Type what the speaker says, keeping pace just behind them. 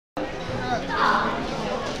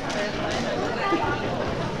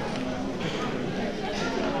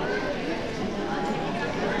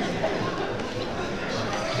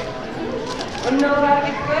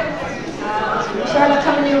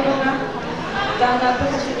Dana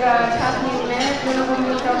Pacifica Tasman Mer,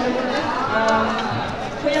 Nunavut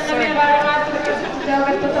Kuya na may barangat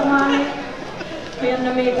Jagat Tamani, Kuya na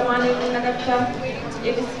may Tamani Nagata,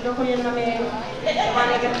 Ibisino Kuya na may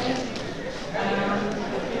Tamani Gatti.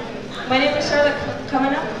 My name is Charlotte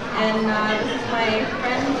Kamana, and this is my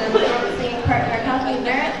friend and singing partner Kathleen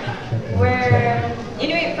Merritt. We're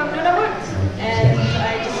Inuit from Nunavut, and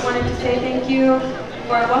I just wanted to say thank you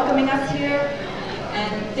for welcoming us here,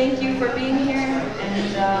 and thank you for being here.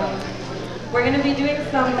 And we're going to be doing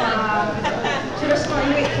some traditional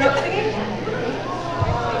Inuit throat singing.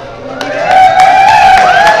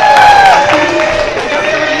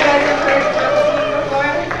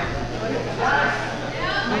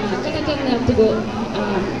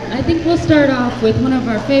 I think we'll start off with one of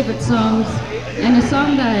our favorite songs, and a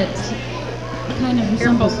song that kind of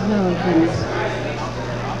resembles love.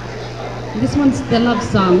 And this one's the love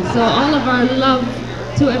song. So all of our love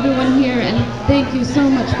to everyone here, and thank you so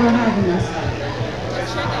much for having us.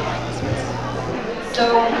 So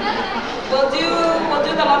we'll do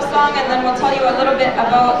the love song, and then we'll tell you a little bit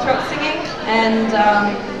about throat singing and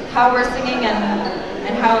how we're singing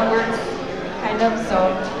and how it works, kind of.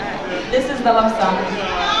 So this is the love song.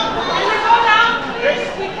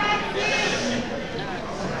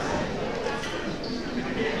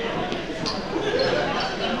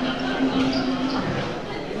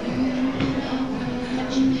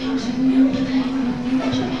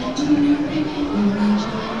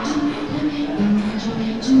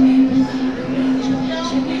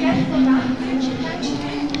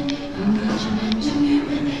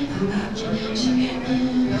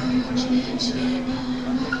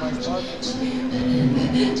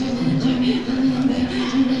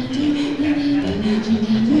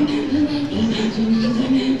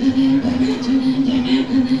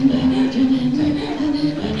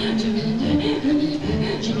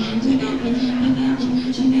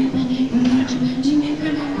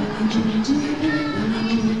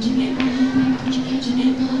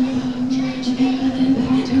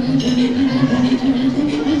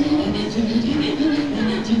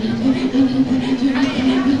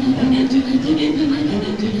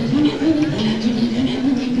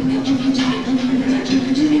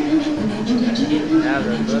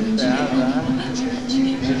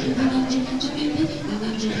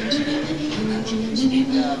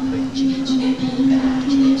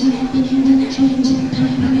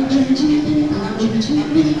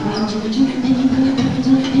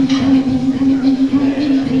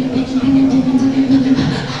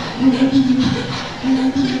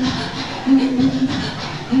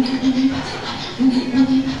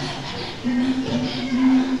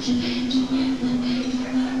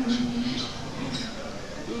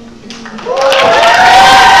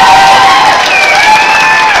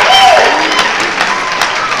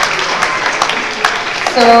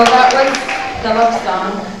 So that was the love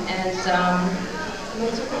song, and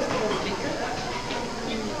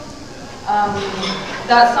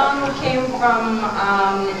that song came from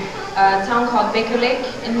a town called Baker Lake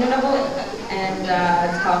in Nunavut, and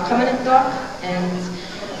it's called Kamanittuaq, and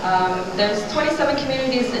there's 27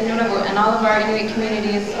 communities in Nunavut, and all of our Inuit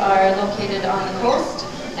communities are located on the coast,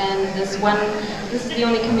 and this is the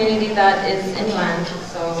only community that is inland.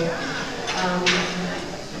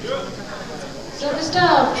 So the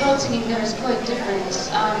style of throat singing there is quite different.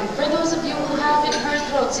 For those of you who haven't heard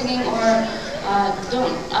throat singing or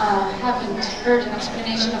haven't heard an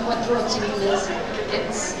explanation of what throat singing is,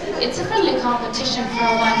 it's a friendly competition for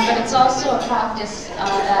one, but it's also a practice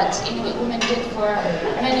that Inuit women did for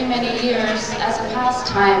many, many years as a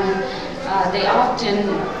pastime. They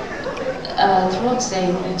often throat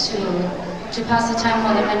sang to pass the time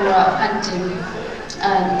while the men were out hunting.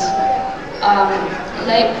 And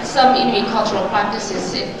like some Inuit cultural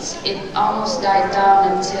practices, it almost died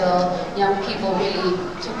down until young people really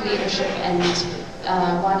took leadership and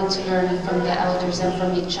wanted to learn from the elders and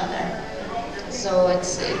from each other. So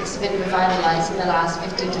it's been revitalized in the last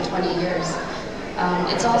 15 to 20 years.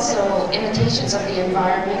 It's also imitations of the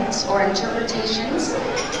environment or interpretations,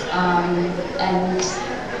 and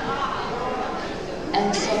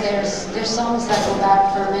so there's songs that go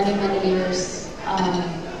back for many, many years.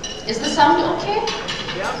 Is the sound okay?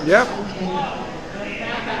 Yep. Okay.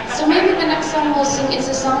 So maybe the next song we'll sing is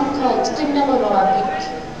a song called Kunniqoroabik.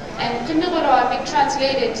 And Kunniqoroabik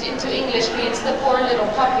translated into English means the poor little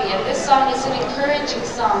puppy. And this song is an encouraging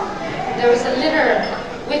song. There was a litter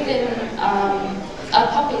within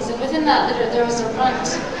puppies, and within that litter there was a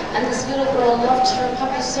runt. And this little girl loved her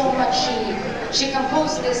puppy so much she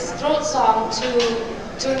composed this throat song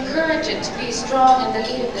to encourage it to be strong in the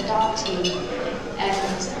lead of the dog team.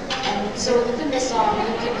 And so within the song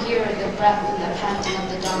you can hear the breath and the panting of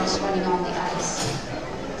the dogs running on the ice.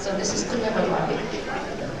 So this is Yarrrr.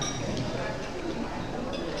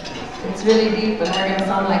 It's really deep and we're gonna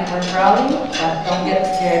sound like we're growling, but don't get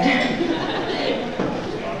scared.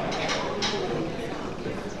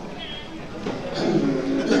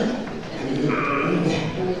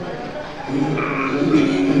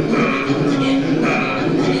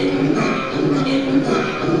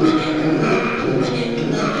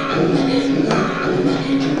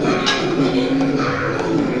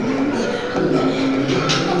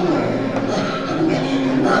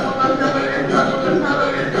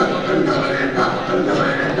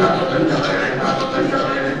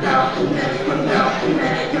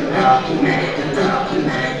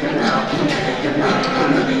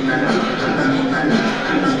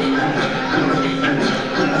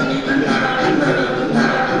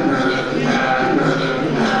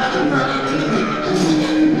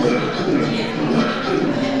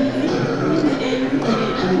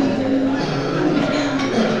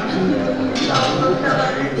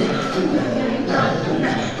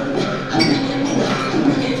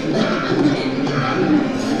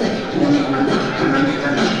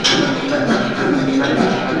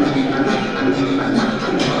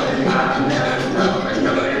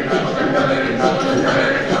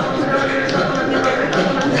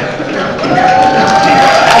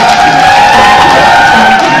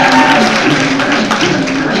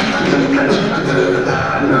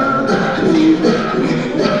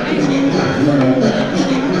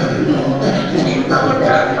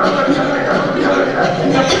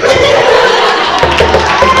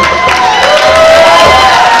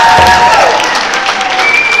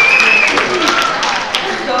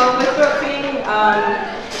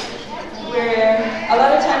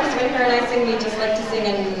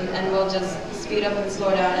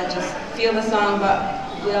 Feel the song,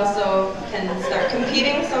 but we also can start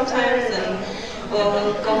competing sometimes, and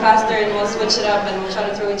we'll go faster and we'll switch it up and we'll try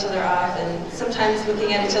to throw each other off, and sometimes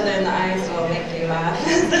looking at each other in the eyes will make you laugh.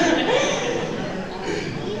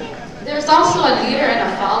 There's also a leader and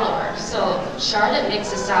a follower. So Charlotte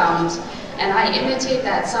makes a sound, and I imitate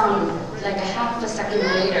that sound like a half a second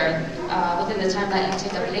later within the time that you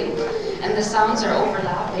take a blink. And the sounds are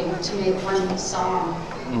overlapping to make one song.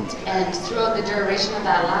 And throughout the duration of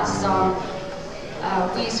that last song,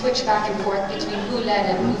 we switch back and forth between who led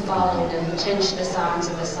and who followed and changed the sounds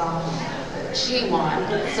of the song. She won,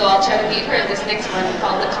 so I'll try to beat her in this next one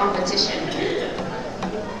called The Competition.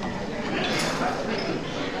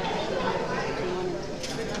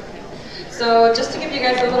 So just to give you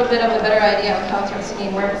guys a little bit of a better idea of how throat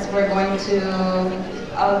singing works,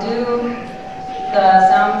 I'll do the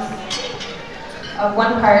sounds of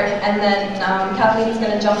one part, and then Kathleen's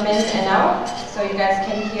going to jump in and out, so you guys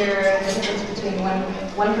can hear the difference between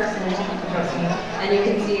one person and two people throat singing, and you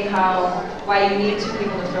can see why you need two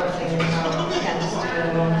people to throat sing, and how you can't just do it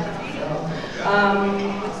alone.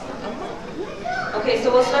 Okay,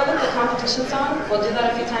 so we'll start with the competition song. We'll do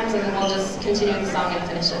that a few times, and then we'll just continue the song and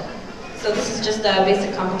finish it. So this is just a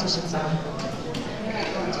basic competition song.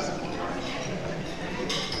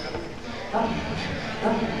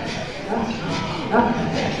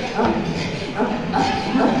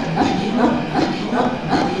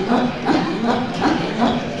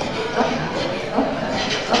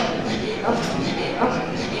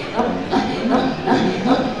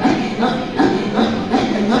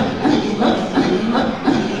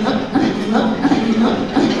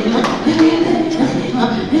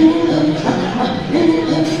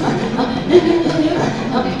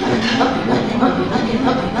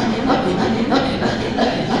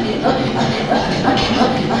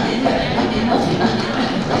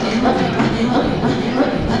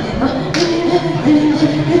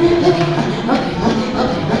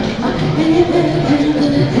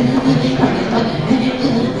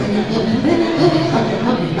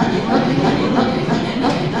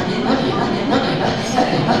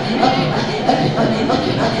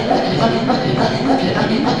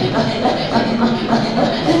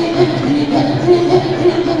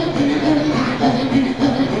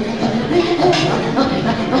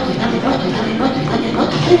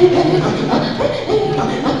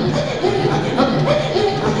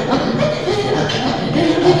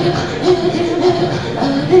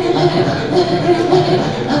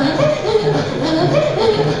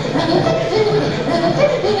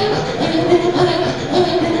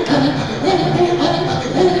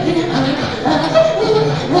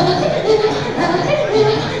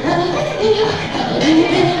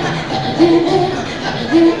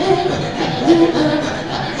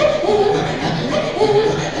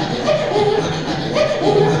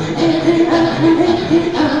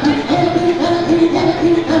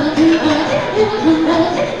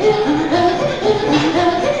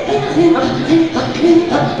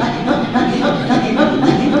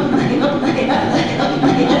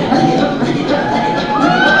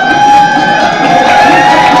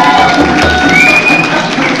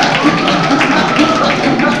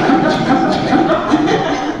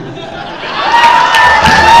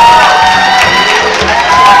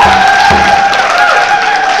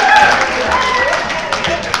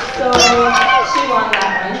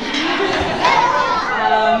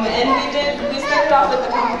 started off with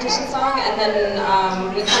the competition song, and then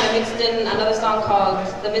we kind of mixed in another song called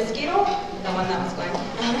The Mosquito, the one that was going.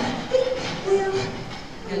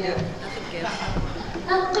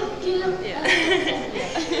 Yeah.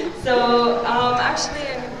 So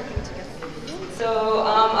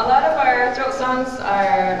a lot of our throat songs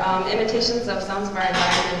are imitations of sounds of our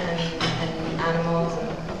environment and animals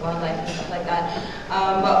and wildlife and stuff like that.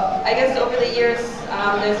 But I guess over the years,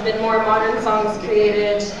 there's been more modern songs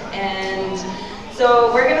created, and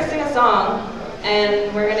so we're gonna sing a song,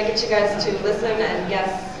 and we're gonna get you guys to listen and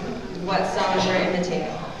guess what sound we're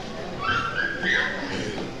imitating.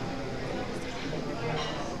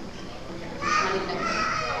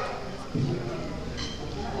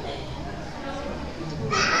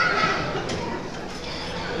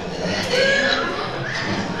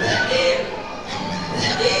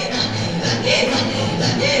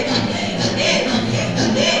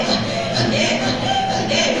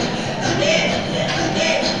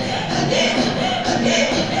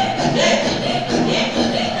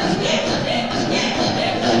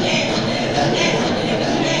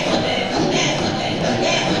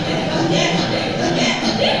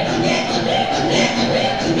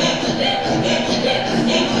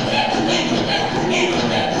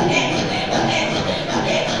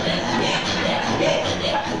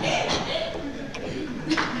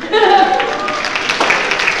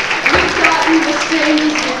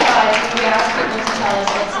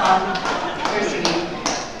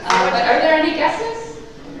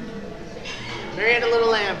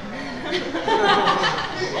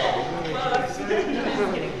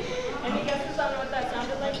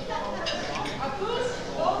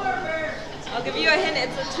 I'll give you a hint,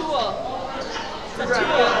 it's a tool. It's a tool.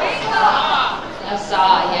 A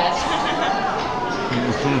saw, yes.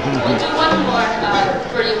 We'll do one more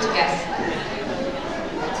for you to guess.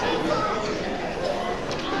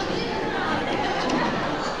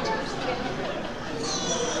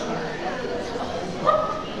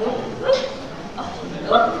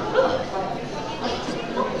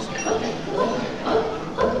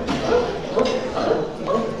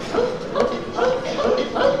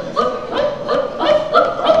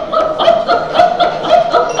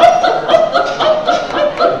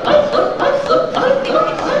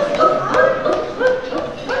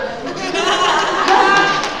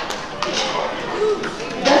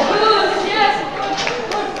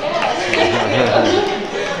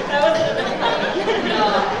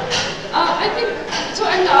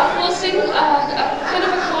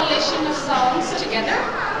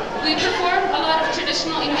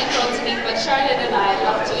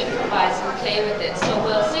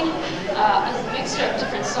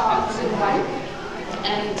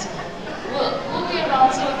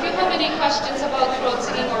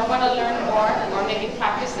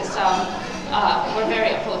 We're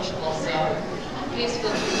very approachable, so please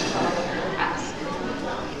feel free to come up and ask.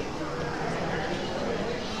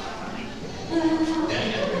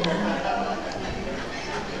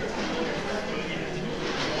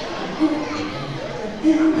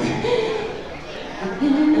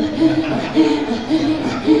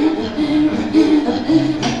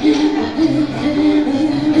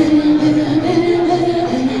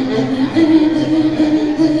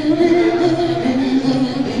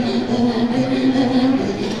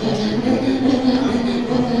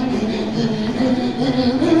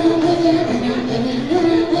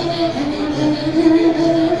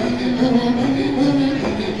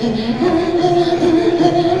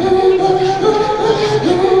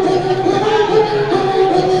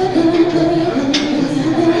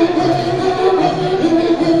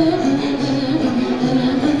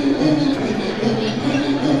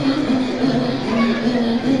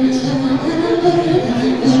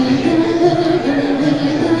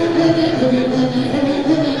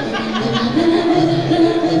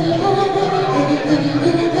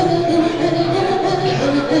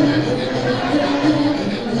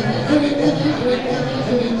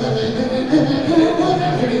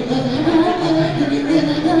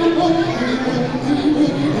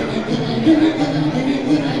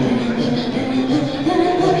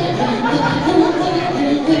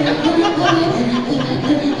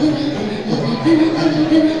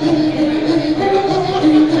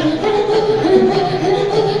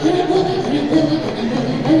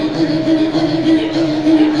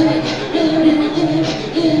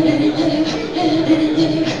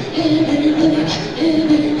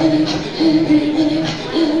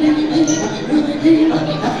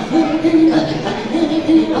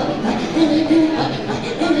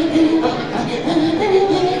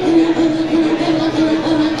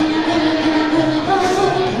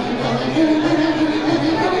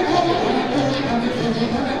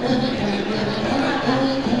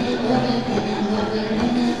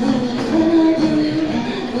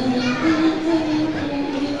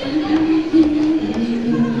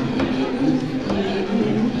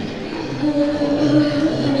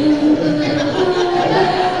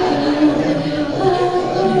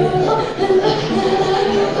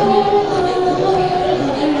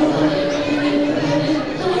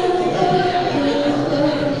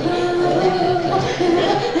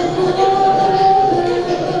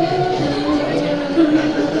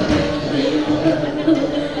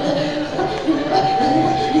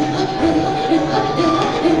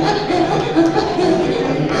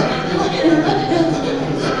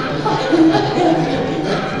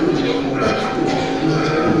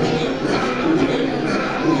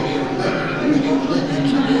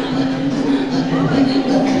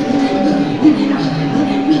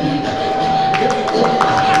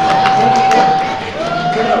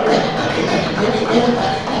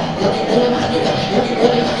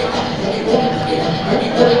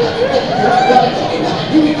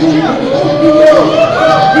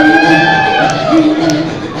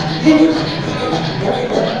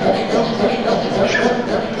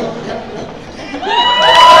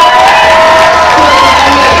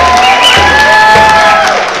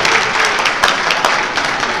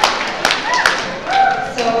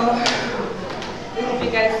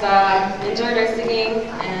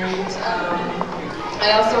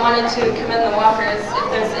 I also wanted to commend the walkers. If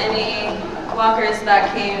there's any walkers that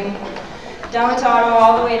came down to Ottawa,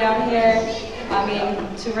 all the way down here, I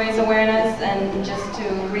mean, to raise awareness and just to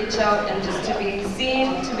reach out and just to be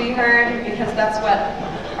seen, to be heard, because that's what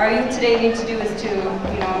our youth today need to do, is to,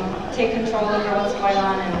 you know, take control over what's going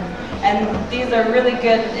on. And these are really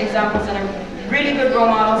good examples and are really good role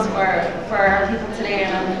models for our people today,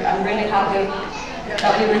 and I'm really happy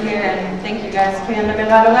that we were here, and thank you guys.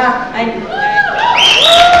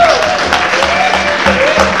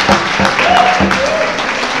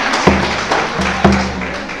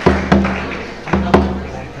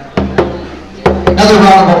 Another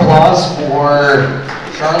round of applause for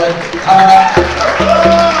Charlotte coming up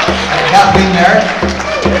and Kathleen there.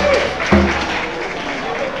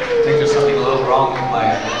 I think there's something a little wrong with my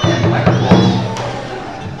microphone.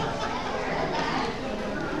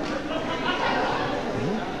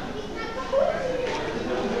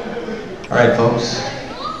 All right, folks.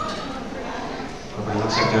 Everybody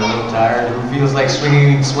looks like they're a little tired. Who feels like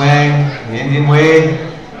swinging swang the Indian way?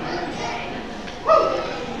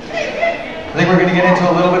 I think we're going to get into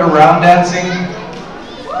a little bit of round dancing.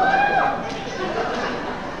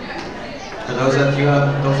 For those of you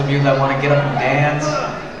that want to get up and dance,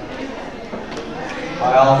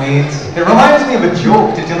 by all means. It reminds me of a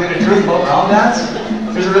joke, to tell you the truth, about round dance.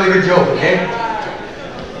 Here's a really good joke, okay?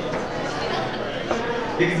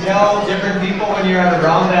 You can tell different people when you're at a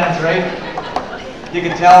round dance, right? You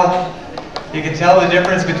can tell the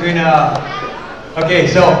difference between okay,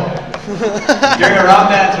 so during a round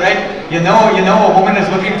dance, right? You know a woman is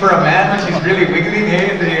looking for a man when she's really wiggling,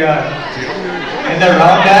 hey, in the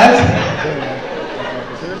round dance.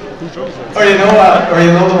 Or you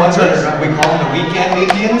know the ones that we call them the weekend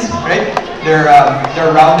Indians, right? They're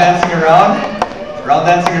round dancing around,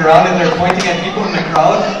 and they're pointing at people in the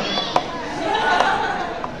crowd.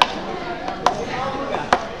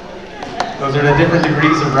 Those are the different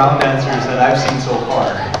degrees of round dancers that I've seen so far.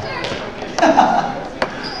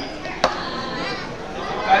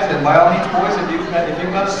 Guys, and by all means, boys, if you've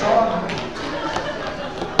got a song.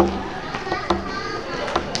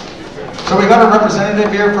 So we got a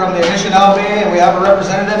representative here from the Nishiyuu, and we have a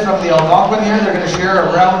representative from the Algonquin here. They're going to share a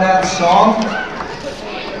round dance song.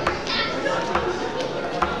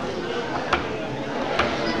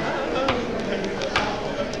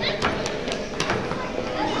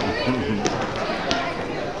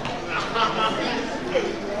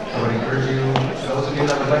 I would encourage you, those of you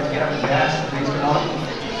that would like to get up and dance, please come on.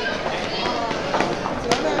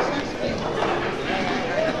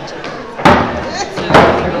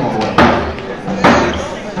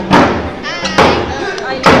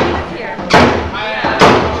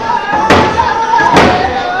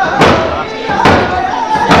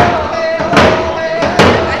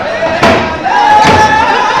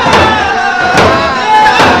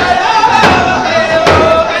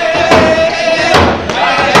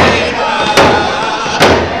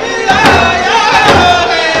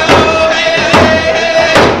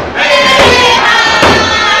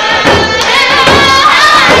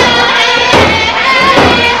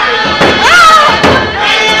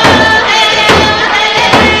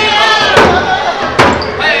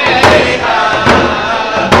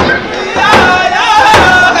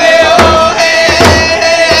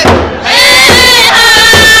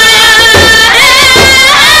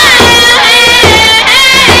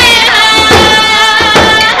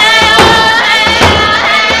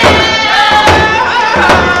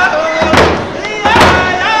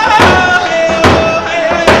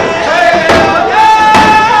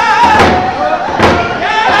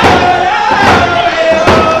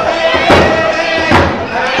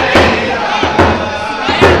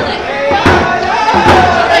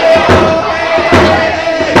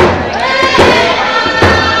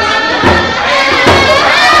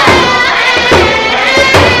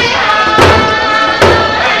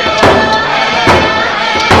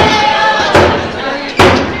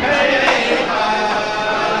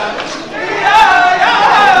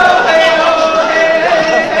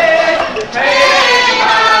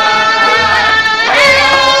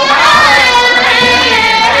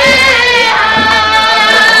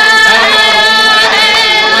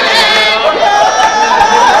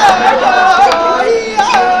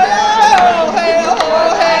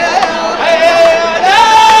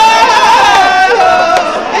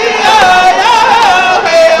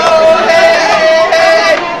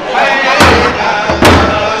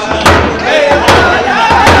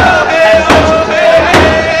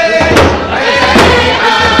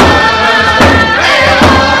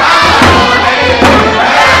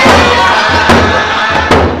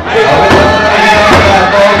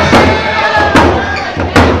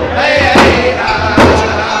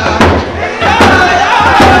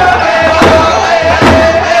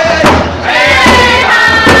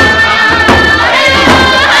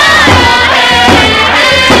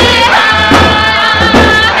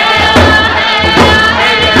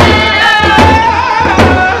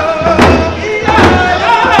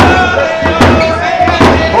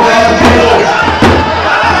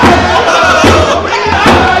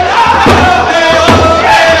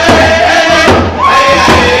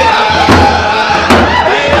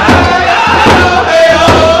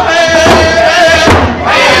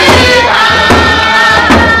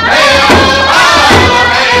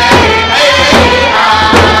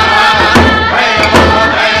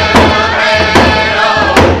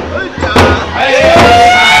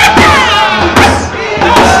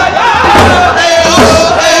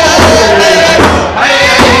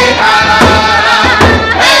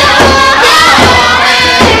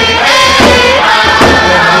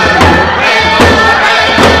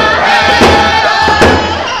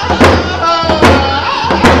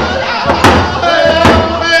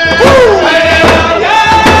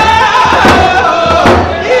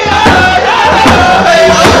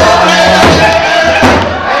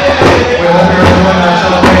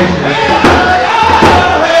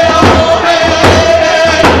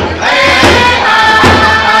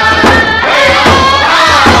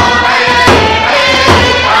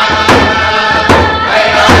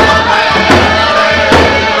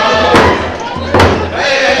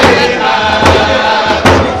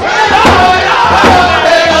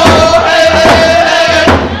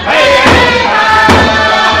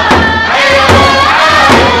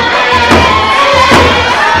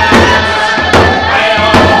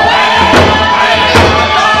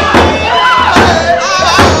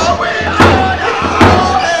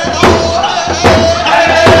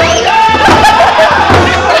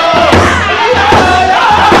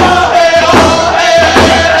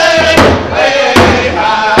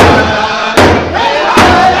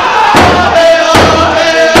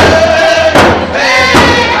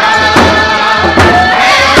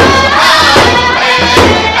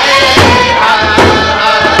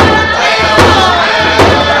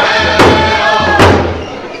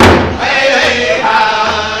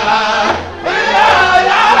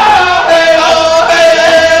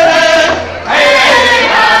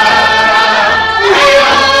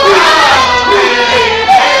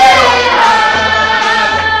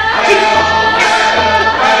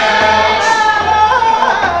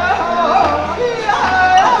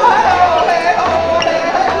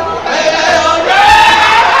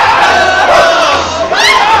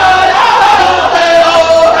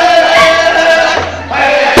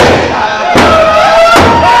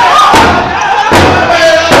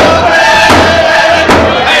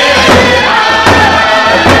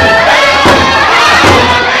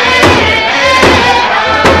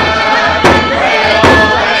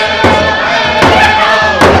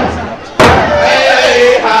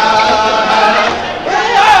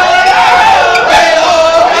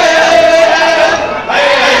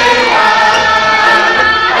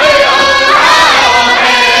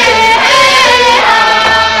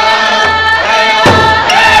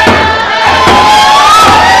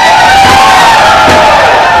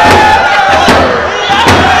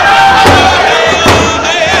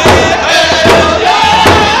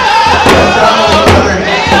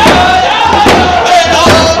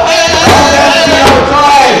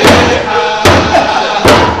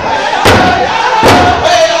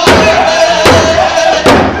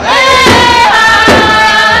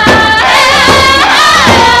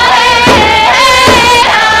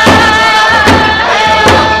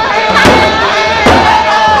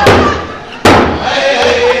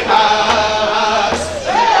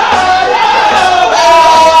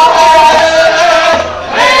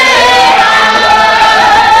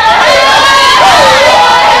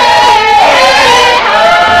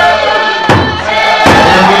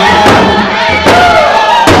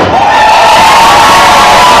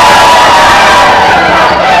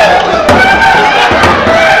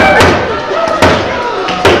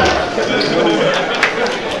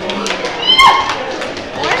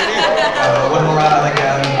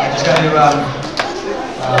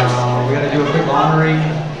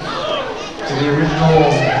 to the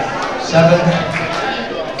original 7.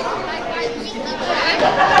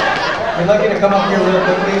 We'd like you to come up here real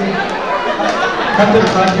quickly. Come to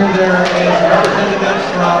the front here. There is representatives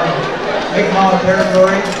from Mi'kmaq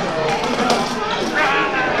territory.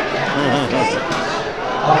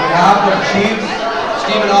 On behalf of Chief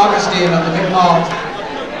Stephen Augustine of the Mi'kmaq,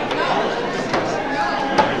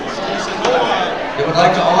 they would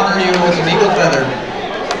like to honor you with an eagle feather.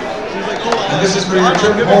 And this is for your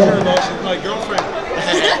trip home. My girlfriend.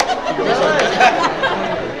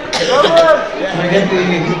 Can I get the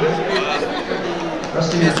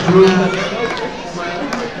rest of your crew?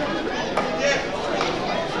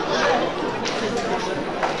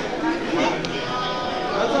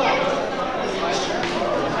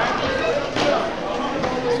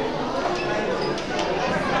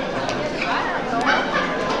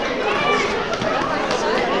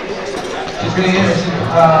 She's going to get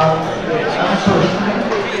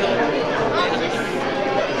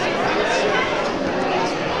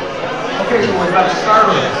okay, so we're about to start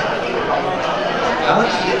with Alex?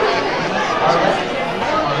 Arlette?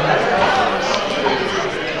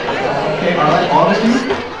 Okay, Arlette, Augustine?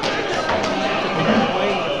 Okay.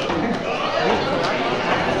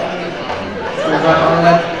 So we've got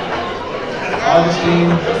Arlette, Augustine,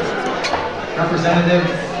 representative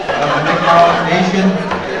of the Mi'kmaq Nation.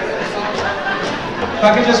 If I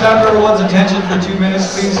could just have everyone's attention for 2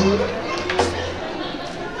 minutes, please.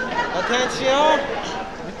 Attention!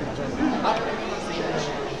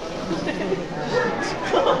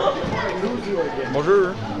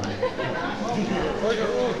 Bonjour.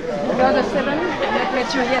 About the 7, I'm not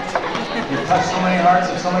met you yet. You've touched so many hearts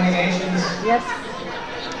of so many nations. Yes.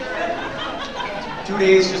 2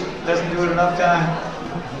 days just doesn't do it enough time.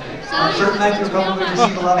 On certain nights you'll probably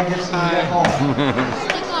receive a lot of gifts when you get home.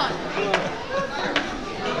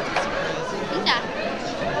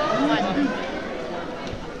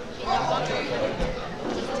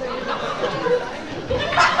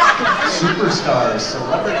 Superstars,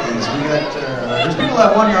 celebrities, we got, there's people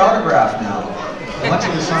that won your autograph now. A bunch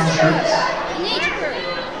of the signed shirts.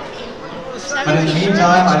 But in the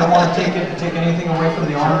meantime, I don't want to take anything away from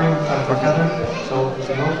the honoring for Heather, so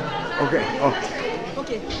go. Okay. Oh.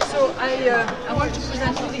 Okay, so I want to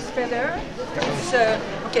present you this feather. It's,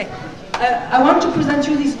 okay. I want to present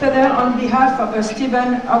you this feather on behalf of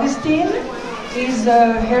Stephen Augustine. He's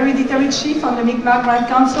the hereditary chief on the Mi'kmaq Grand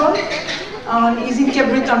Council. He's in Cape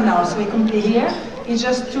Breton now, so he couldn't be here. He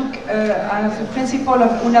just took as a principal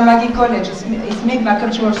of Unamagi College, it's Mi'kmaq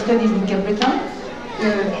Cultural Studies in Cape Breton,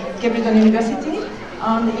 Cape Breton University.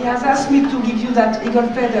 And he has asked me to give you that eagle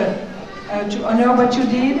feather to honor what you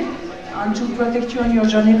did and to protect you on your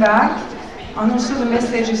journey back. And also the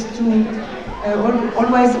message is to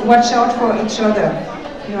always watch out for each other.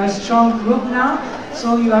 You are a strong group now,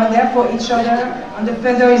 so you are there for each other, and the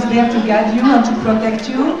feather is there to guide you and to protect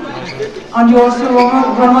you. And you're also a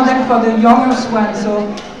role model for the youngest one, so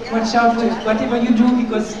watch out with whatever you do,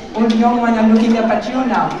 because all the young ones are looking up at you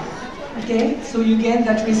now. Okay, so you gain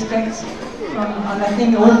that respect from, and I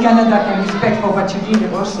think all Canada can respect for what you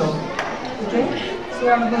did also. Okay, so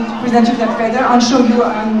I'm going to present you that feather and show you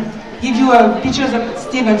and give you pictures of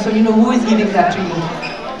Stephen, so you know who is giving that to you.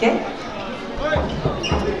 Okay.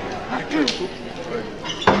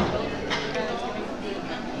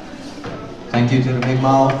 Thank you to the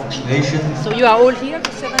Mi'kmaq Nation. So you are all here,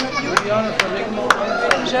 the 7 of you.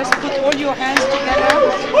 Just put all your hands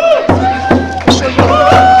together. Show your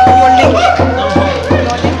link.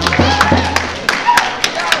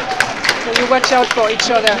 So you watch out for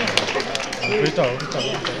each other.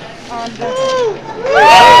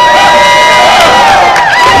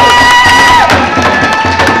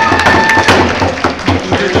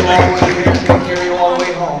 Carry you all the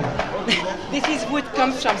way home. This is who it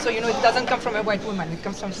comes from, so you know it doesn't come from a white woman, it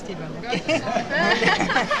comes from Stephen. Okay?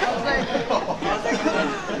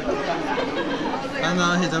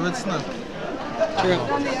 أنا هدبت سنة.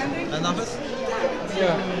 أنا بس.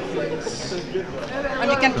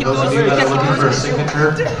 And you can keep Those of those. you You that can are keep looking for a those.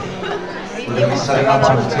 signature, we're going to be setting up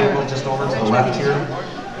on the table just over to the left here.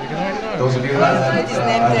 Those of you that,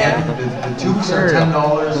 again, the tubes are $10,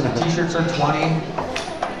 the t-shirts are $20,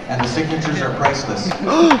 and the signatures are priceless.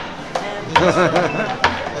 One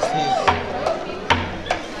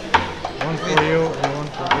for you and one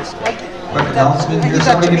for this guy. Quick announcement here,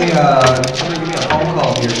 somebody give me a phone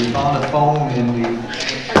call here. We found a phone in the,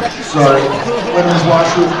 sorry, women's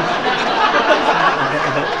washroom.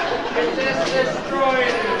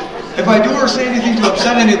 If I do or say anything to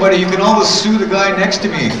upset anybody, you can always sue the guy next to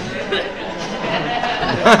me.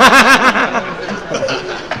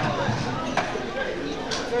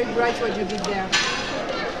 Very bright what you did there.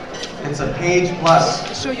 If It's a page plus.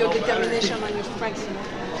 To show your determination on your strengths. You know?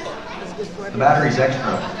 That's good for The everyone. battery's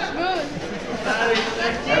extra.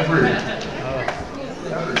 Ever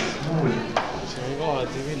smooth.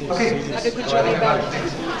 Okay. Have a good journey back.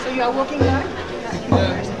 So you are walking back?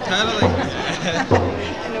 Kind of like.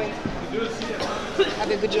 Anyway.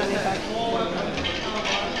 Have a good journey back.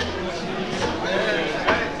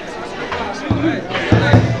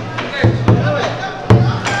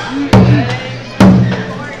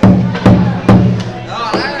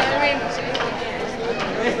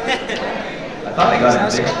 I thought I got it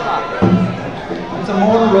fixed. It's a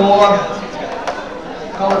Motorola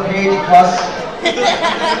color page plus. It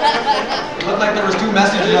looked like there was 2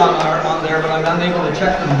 messages on there, but I'm unable to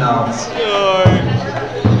check them now.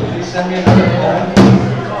 Please send me another phone.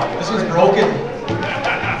 This was broken.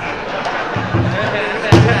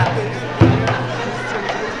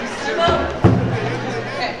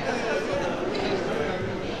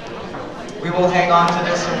 We will hang on to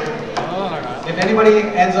this. If anybody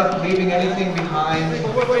ends up leaving anything behind,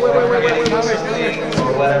 or forgetting something,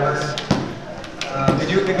 or whatever, if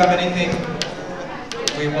you do pick up anything,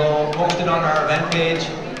 we will post it on our event page.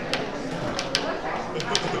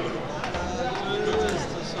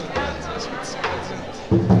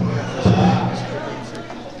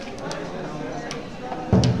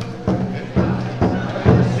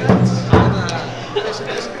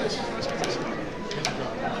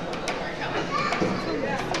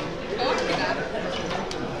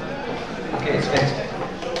 Okay, it's fixed.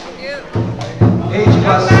 Page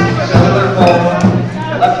plus cellular phone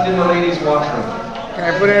left in the ladies' washroom. Can I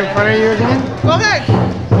put it in front of you again? Go ahead.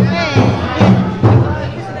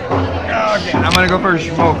 Okay, I'm gonna go for a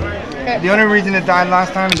smoke. The only reason it died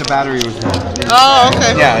last time is the battery was dead. Oh,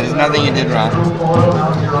 okay. Yeah, there's nothing you did wrong.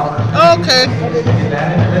 Okay.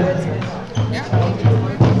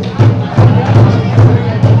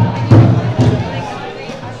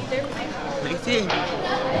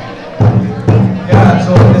 Yeah,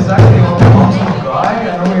 so it's actually also dry. I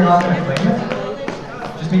know you're not going to clean it.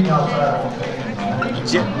 Just meet me outside. I won't clean it.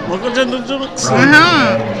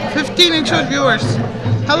 15-inch viewers.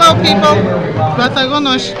 Hello, people.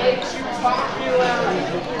 Patagonos.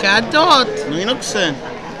 Gadot. No inoksen.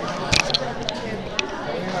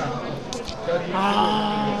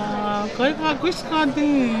 Kaya ka quiz ka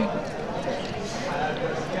din.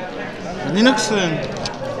 No inoksen.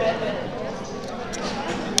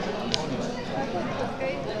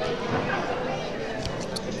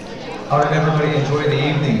 How did everybody enjoy the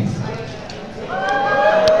evening?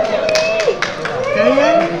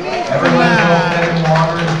 Everyone's getting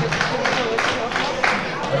water.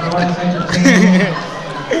 Everyone's entertaining.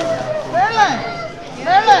 Merlin!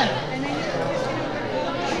 Merlin!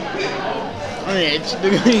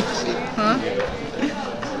 Huh?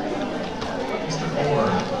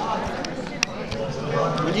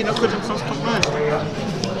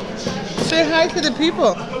 Say hi to the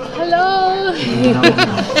people. Hello.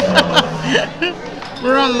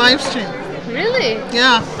 We're on live stream. Really?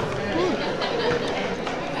 Yeah.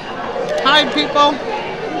 Hi, people.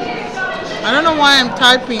 I don't know why I'm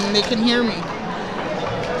typing. They can hear me.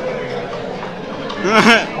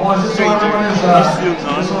 Oh, is this so everyone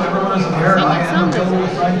is aware? I am available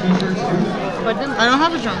to sign t-shirts too. But then I don't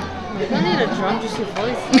have a drum. you don't need a drum, just your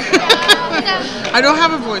voice. I don't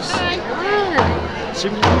have a voice.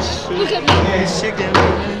 Look at me. Okay,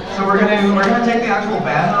 so we're gonna take the actual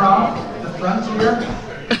banner off the front here.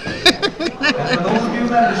 And for those of you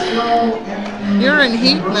that are still in You're in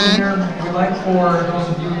heat, the room man. here, we'd like for those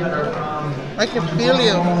of you that are from I can feel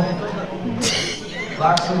you.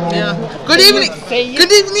 Laxamo, Yeah. Good evening.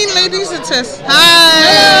 Good evening, ladies. It says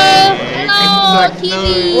hi. Hello,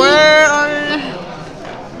 Kitty. Where are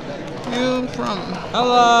you from?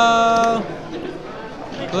 Hello.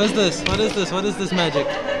 Who is this? What is this? What is this magic?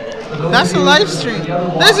 That's a live stream.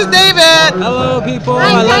 This is David. Hello, people. Hi,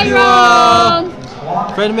 I love you Tyrone. all.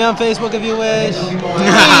 Friend me on Facebook if you wish.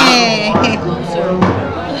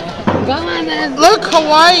 Go on then. Look,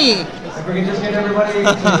 Hawaii. if we can just get everybody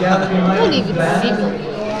together behind Don't the even banner. see me.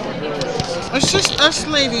 It's just us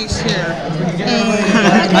ladies here.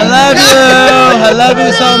 I love you. I love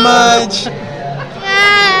you so much.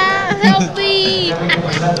 Help me.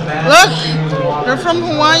 Look, they're from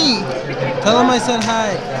Hawaii. Tell them I said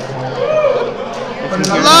hi.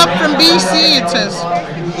 Love from BC, it says.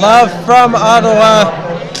 Love from Ottawa.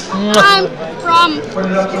 I'm from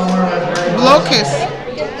Locust.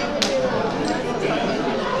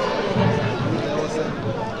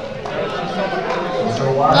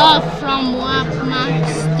 Love from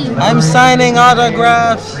Wapmax. I'm signing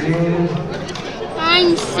autographs.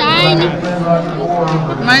 I'm signing.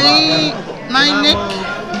 My Nick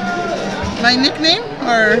My nickname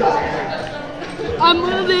or? I'm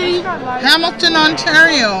moving. Hamilton,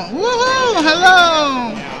 Ontario. Woohoo!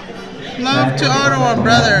 Hello. Love to Ottawa,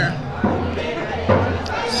 brother.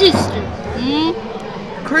 Sister.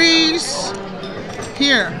 Crease.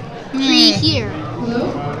 Here. Free here.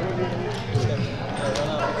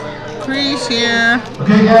 Crease here.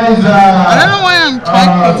 Okay, guys. I don't know why I'm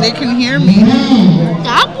typing. They can hear me.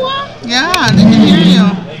 That one? Yeah, they can hear you.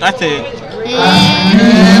 That's it.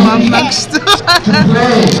 I'm next. To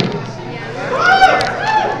play.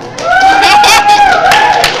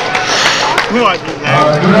 What? Do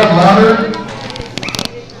that louder.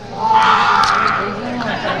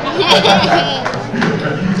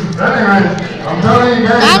 Anyway, I'm telling you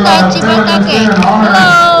guys.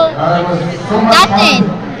 Hello. It was so much fun.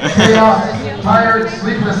 Chaos, tired,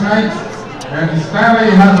 sleepless nights, and Stanley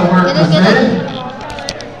has a word to say.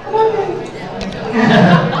 I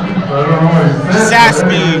don't know what he said.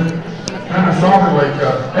 Sassy. Kind of sounded like.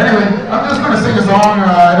 Anyway, I'm just gonna sing a song.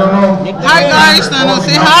 I don't know. Hi guys, Nano.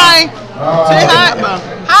 Say hi. Say hi.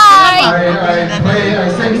 Hi. I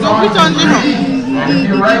sing songs in Cree, and if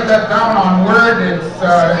you write that down on Word,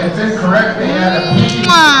 it's incorrect. They had a P.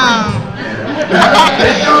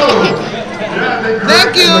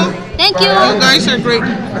 Thank you. Thank you. You guys are great.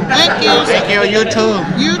 Thank you. Thank you. You too.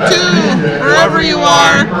 You too. Wherever you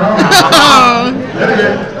are.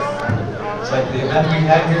 It's like the event we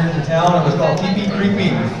had here in town. It was called TV Creepy.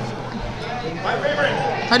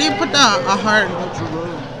 How do you put a heart?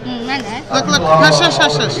 Look, look. Hush, hush,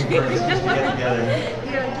 hush, hush.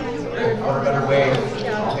 What a better way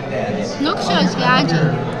to dance. Look, shows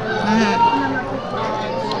gadget.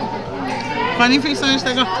 Funny face on your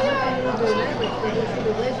sticker.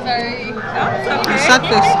 Sorry. Oh, it's okay. Sad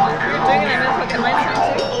face. You're doing it, I might as well get mine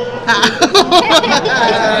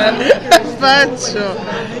too.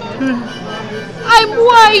 I'm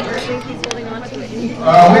white.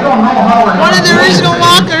 We don't know how we're One of the original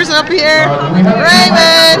walkers up here.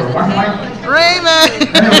 Raymond. Raymond.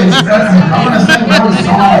 Anyways, I'm gonna sing those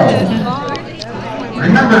songs.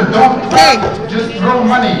 Remember, don't just throw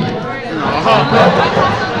money.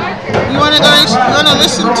 You want to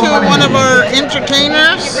listen to one of our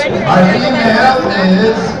entertainers? My email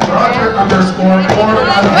is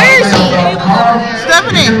roger_4@hotmail.com.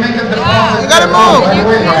 Stephanie, You can make a deposit. you gotta move. By the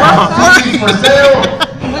way, I have CDs for sale.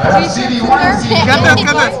 I have CD 1 and CD 2. Got this,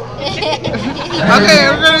 got this. Okay,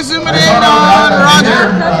 we're gonna zoom it in on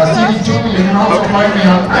Roger. CD2, you can also find me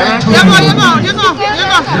on iTunes. You go.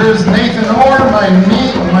 There's Nathan Orr, my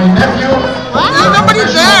nephew. There's nobody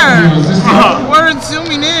there. We're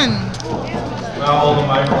zooming in.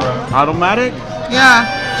 Automatic? Yeah.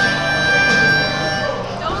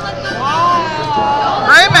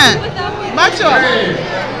 Raymond, macho.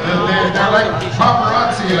 They're like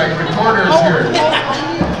paparazzi, like reporters here.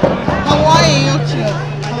 Hawaii, YouTube.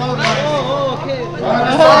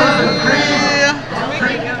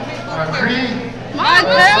 Cree.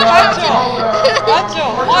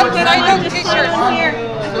 What did I know t-shirt here?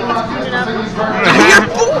 Your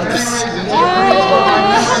boobs.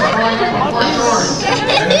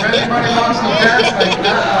 If anybody wants to dance like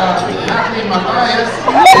Natalie Matthias,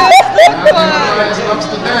 Matthias loves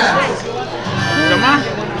to dance. Come on.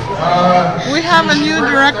 We have a new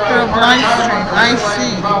director of live stream. I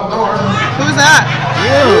see. Who's that?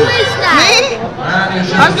 Who is that? Me?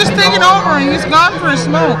 I'm just taking over and he's gone for a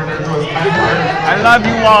smoke. I love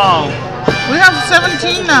you all. We have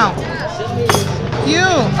 17 now. You.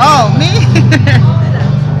 Oh, me?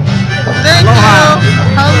 Thank you.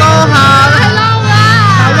 Aloha.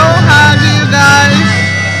 Aloha to you guys.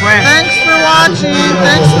 Thanks for watching.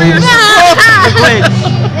 Thanks for your support.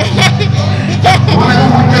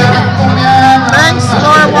 Thanks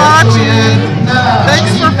for watching.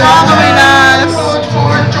 Thanks for following us.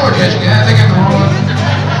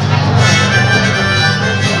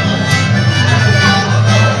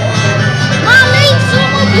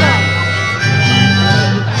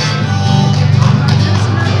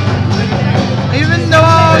 Even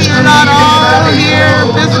though you're not all here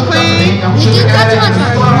physically,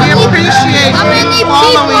 we appreciate you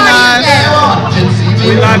following us.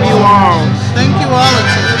 We love you all. Thank you all.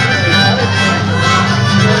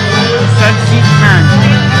 Such man.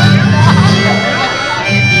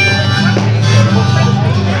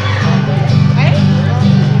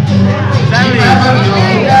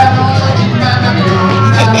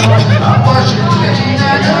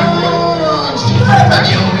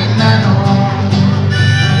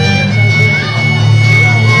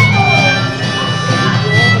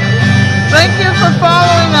 Thank you for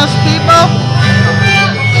following us, people.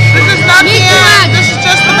 This is not the end. This is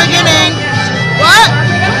just the beginning. What?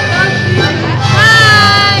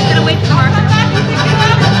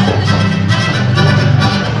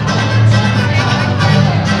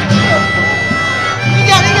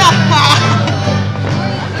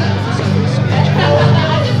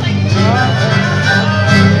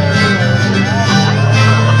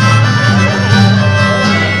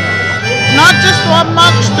 so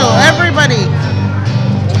much to everybody.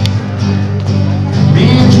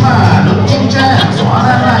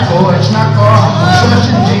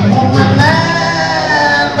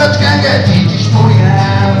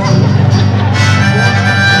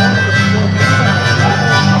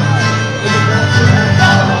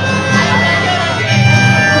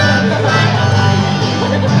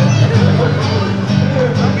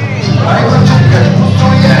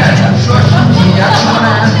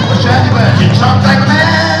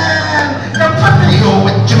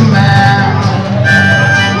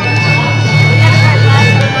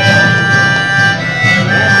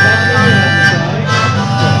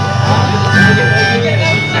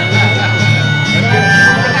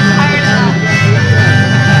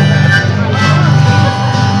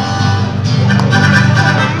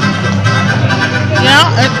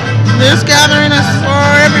 This gathering is for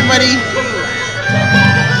everybody.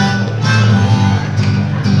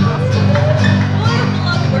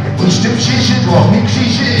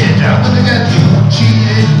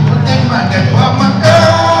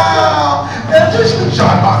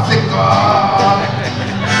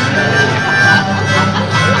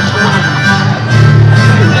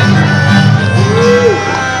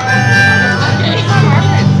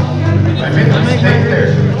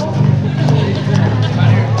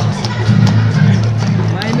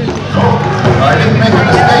 I didn't make a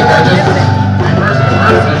mistake, I just reversed the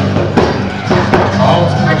person. I'll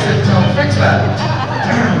fix that.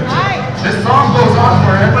 This song goes on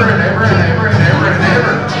forever and ever and ever and ever and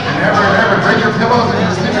ever and ever and ever. Bring your pillows and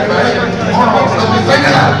your sleeping bag and tomorrow I'll still be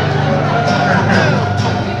singing that.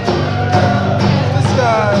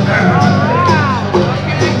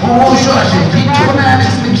 Oh, shush, keep your man,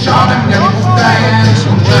 it's been shot and get it Diane,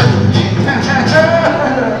 so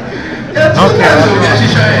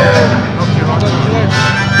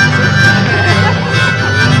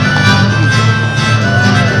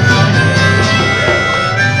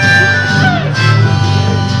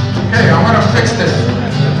Okay, I'm gonna fix this.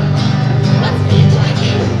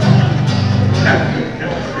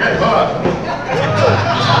 Good luck.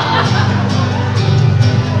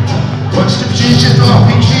 What's the cheese off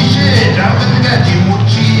in cheese? I'm gonna get you more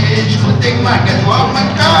cheese. You think my get off my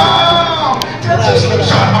car?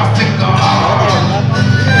 Shut off the car.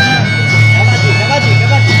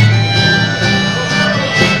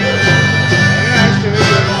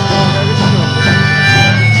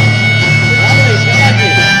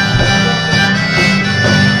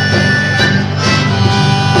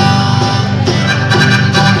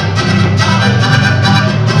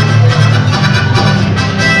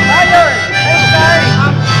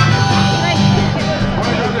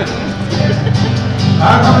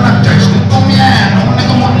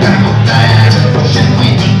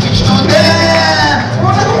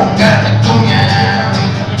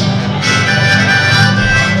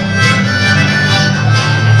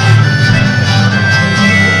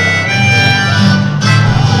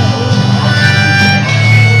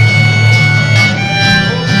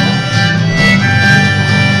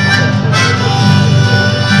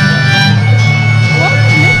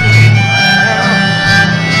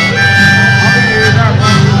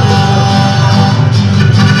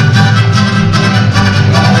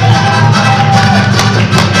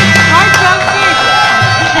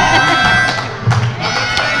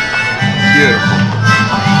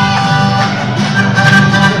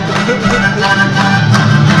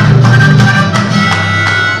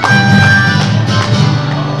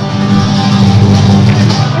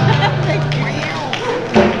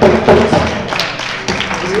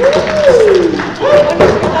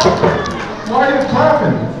 Why are you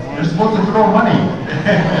clapping? You're supposed to throw money.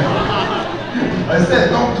 I said,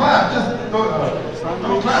 don't clap, just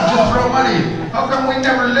don't clap, just throw money. How come we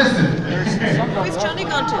never listen? Where's Johnny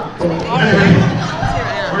gone to?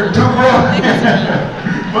 We're too broke.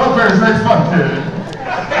 Welfare is next month.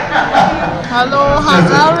 Hello,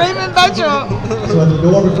 Hazal Raymond Bacho. So at the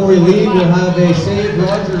door before you leave, we'll have a Save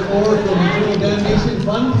Roger Orr from the Juvenile Damnation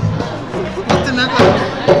Fund. What's the number?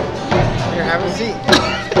 Here, have a seat.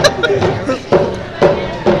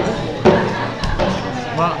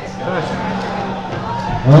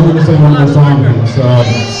 I'm going to sing one more song. It's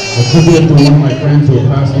a tribute to one of my friends who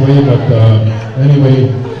passed away, but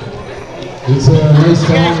anyway, it's a nice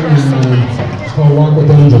song, and it's called Walk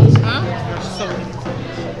with Angels.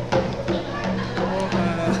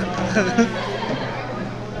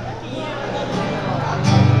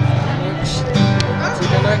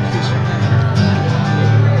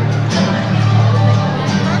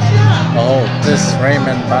 Oh, this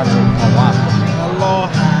Raymond Bacho.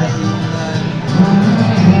 Aloha.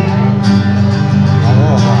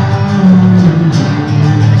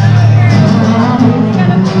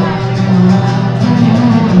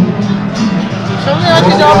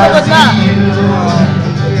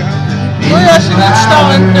 gosh, in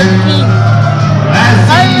Wichita on 13th.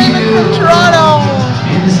 I'm in Toronto.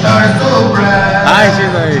 Hi,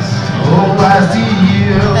 she's nice.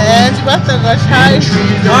 And you got the gosh, hi.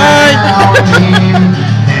 Hi.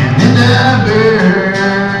 And in the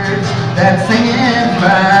birds that sing and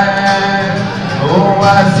fly. Oh,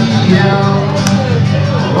 I see you.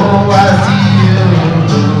 Oh, I see you.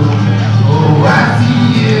 Oh, I see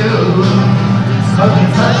you. Come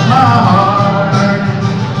and touch my heart.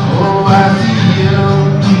 Oh, I see you.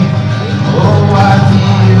 Oh, I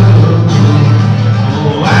see you.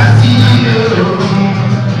 Oh, I see you.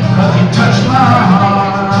 Come and touch my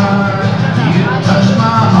heart. You touch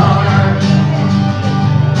my heart.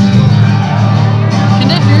 Can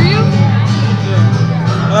I hear you?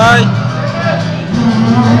 Hi.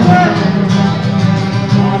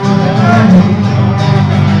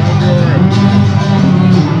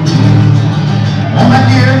 Oh, my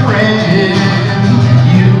dear friend,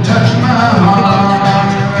 you touch my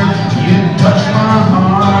heart. You touch my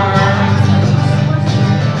heart.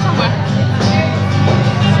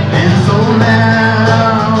 And so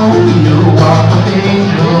now you walk with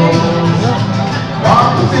angels. Walk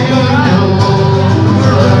with angels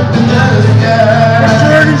up in the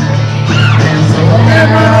sky. And so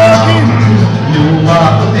now you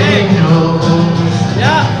walk with angels.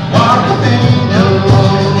 Walk with angels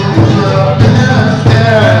up in the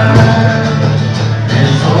sky. And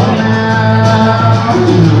so now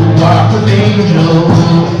you walk with angels.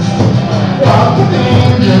 Walk with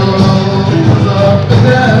angels up in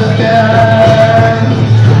the sky.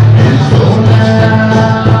 And so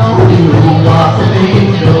now you walk with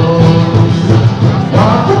angels.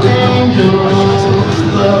 Walk with angels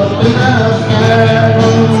up in the sky.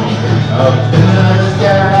 Up in the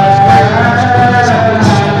sky.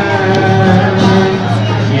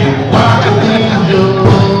 You walk with angels.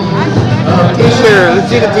 Up in the T-shirt. Let's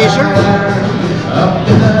see the T-shirt. Up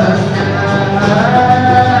in the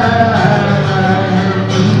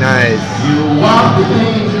Nice. You walk with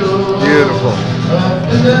angels. Beautiful. Up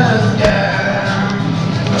in the sky.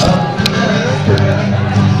 Up in the sky.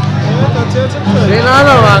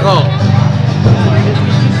 Sinano ako.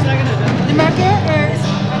 The marker,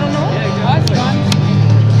 I don't know.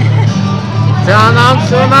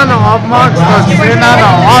 Sinano off marks. Sinano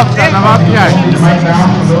off sa naman yan.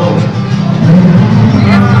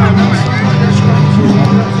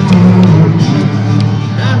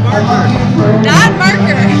 Not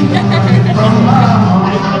marker.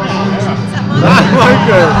 Not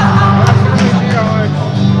marker.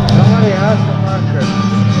 Somebody has the marker.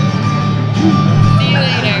 See you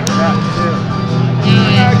later.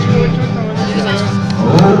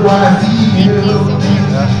 Oh, I see you.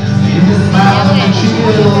 In the smile of the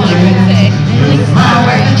children. You smile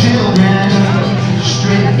like the children.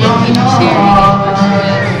 Straight from your heart.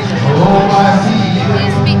 Oh, I see you. Do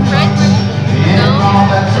you speak French? In all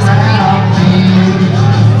that's around me.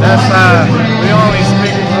 That's we only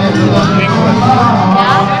speak English. We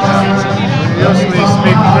usually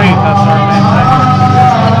speak Greek. That's our main language.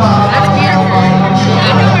 That's beautiful.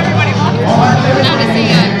 I know everybody wants to. Now to see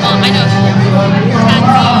well, I know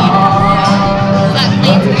Tanzine. Is that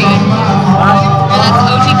Plains Creek? Or that's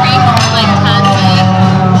OG Creek? Like Tanzine?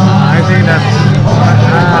 I think that's.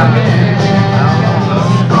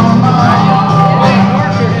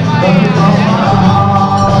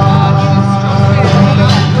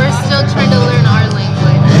 We're still trying to learn our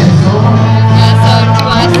language. Yeah, so to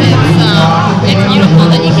us it's beautiful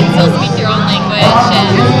that you can still speak your own language and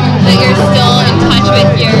that you're still in touch with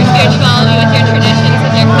your spirituality, with your traditions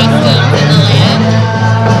and your customs in the land.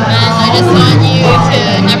 And I just want you to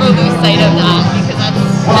never lose sight of that because that's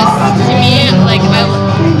just, to me, like, I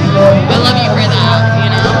love you for that, you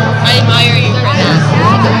know? I admire you for that.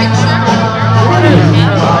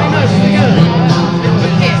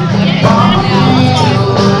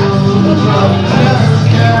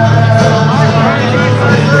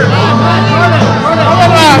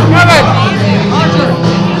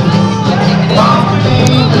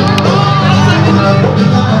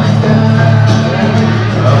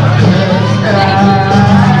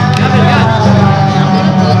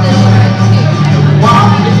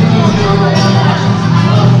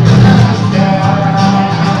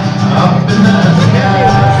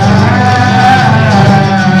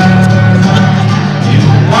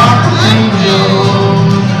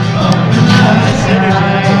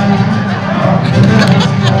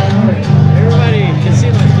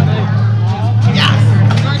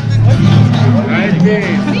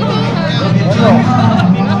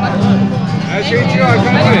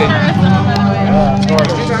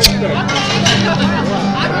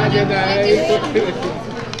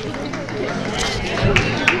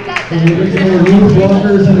 the original youth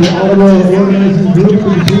walkers and the Ottawa organizing group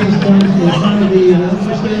for the James Farms to assign the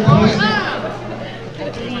announcer standpoint.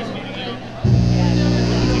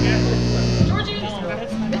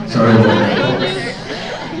 Sorry about that.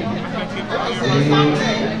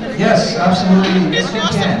 Yes, absolutely. Yes, we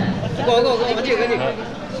can.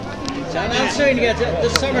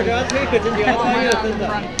 This summer, John, take it in the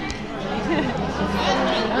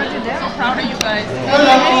Proud of you guys.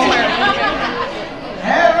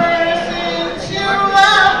 Ever since you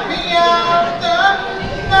left me, I've done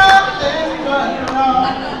nothing but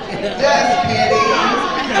wrong. Just kidding.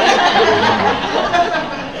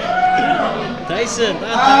 Tyson,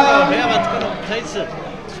 Tyson.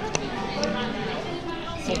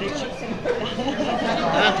 So did you?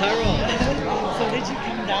 So did you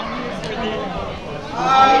come down here for the?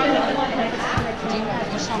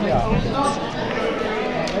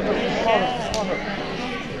 Yes. Over.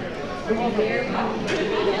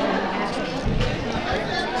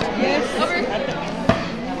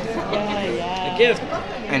 A gift.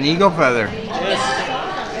 An eagle feather. Yes.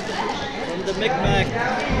 From the Micmac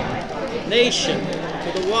Nation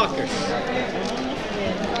to the Walkers.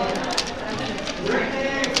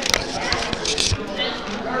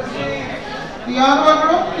 The Ottawa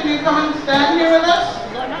group, can you come and stand here with us?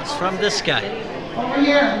 It's from this guy. Over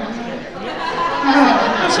here.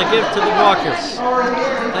 It's a gift to the Walkers.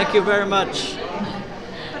 Thank you very much.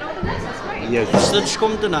 Yes. Let's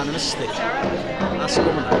come to an mistake. Let's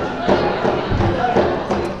come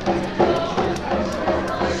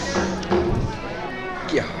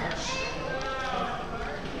Yeah.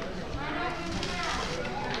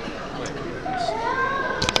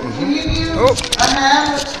 Can you give a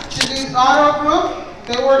hand to this Ottawa group?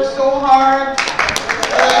 They work so hard.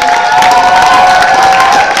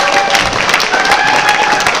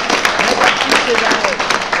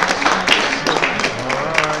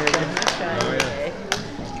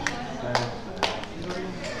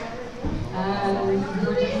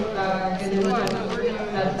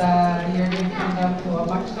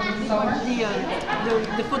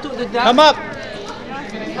 The photo, the dark. Come up.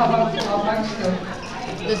 Come up to our back, so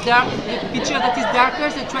the picture that is darker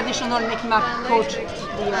is the traditional Micmac coach.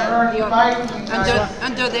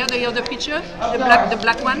 Under there, the other picture, the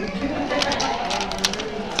black one.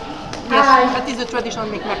 Yes, that is the traditional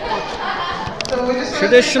Micmac coach.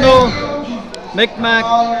 Traditional Micmac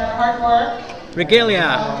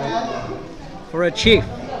regalia for a chief.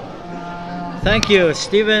 Thank you,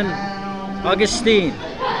 Stephen Augustine,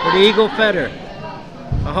 for the eagle feather.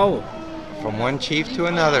 Aho. From one chief to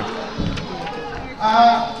another.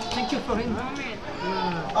 Thank you for him.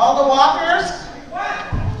 All the walkers,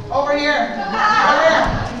 over here. Over here.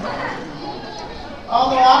 All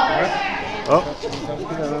the walkers. Oh.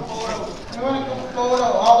 You want to go photo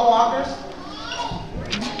all the walkers?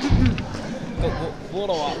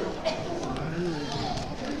 Photo op.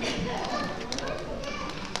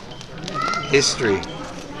 History.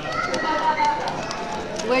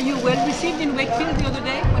 Were you well received in Wakefield the other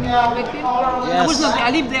day when you were in Wakefield? Yes. I was not there.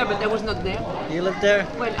 I lived there, but I was not there. You live there?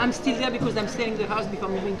 Well, I'm still there because I'm selling the house before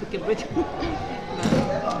moving to Cape Breton. It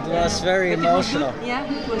was very emotional. Yeah,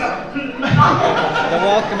 it was. The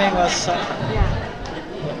welcoming was Yeah.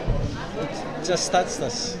 it just touched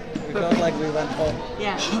us. We felt like we went home.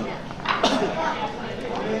 Yeah.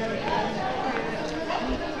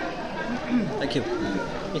 Thank you.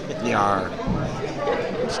 Yarrrr.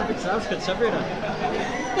 Sounds good, Sabrina.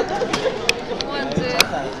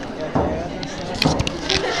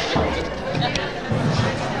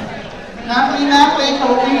 Natalie,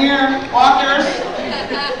 come over here. Walkers.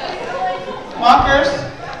 Walkers.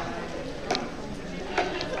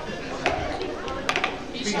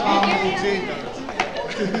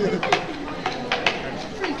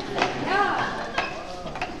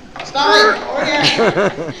 Stop over here.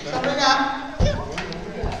 Sabrina.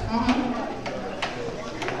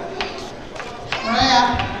 Maria,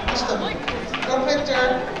 just a good picture.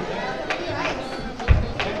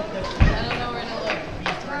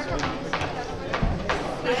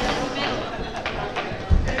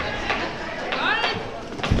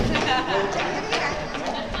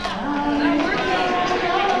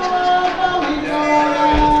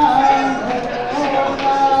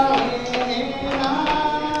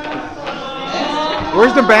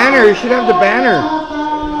 Where's the banner? You should have the banner.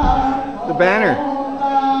 The banner.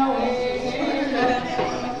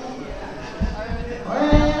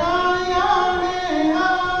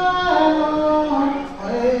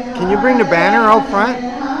 Can you bring the banner out front?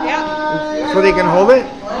 Yeah. So they can hold it?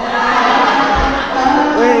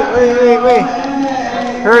 Wait.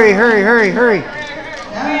 Hurry.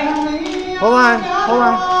 Hold on.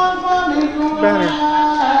 Banner.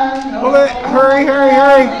 Pull it. Hurry, hurry,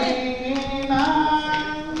 hurry.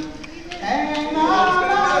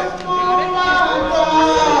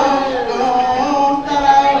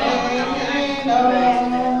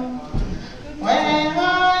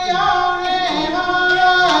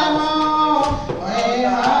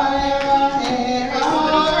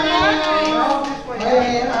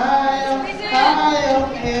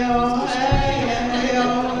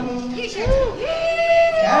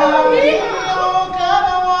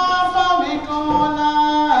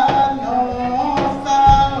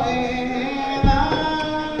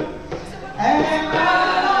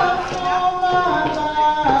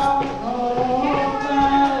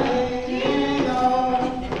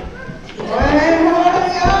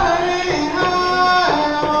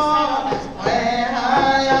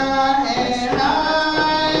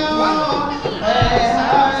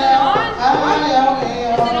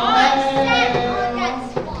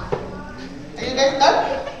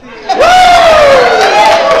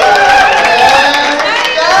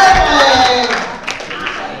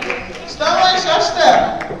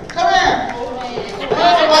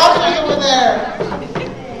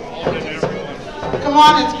 Come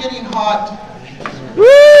on, it's getting hot. Woo!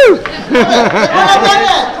 We're not done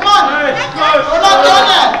yet. Come on. We're not done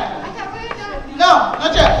yet. No,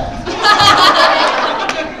 not yet.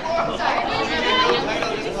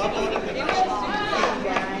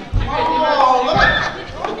 Oh, look at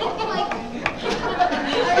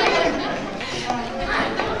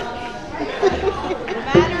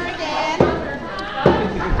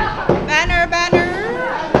Banner, banner.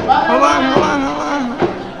 Hold on, hold on, hold on.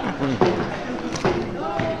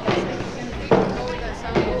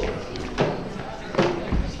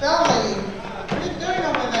 Stanley, what are you doing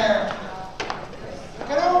over there?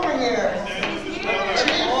 Get over here.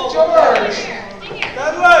 Chief George.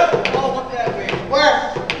 Where?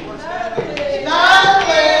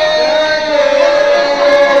 Stanley!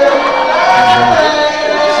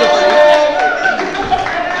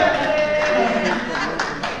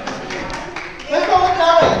 Let's go with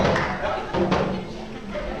Kelly.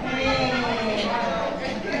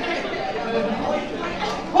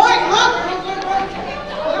 Point, look!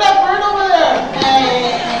 Look at that bird over there!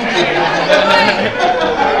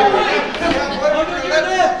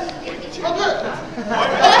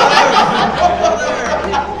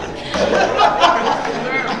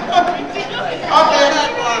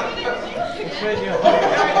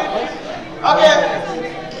 Okay.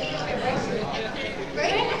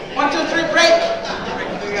 1, 2, 3, break.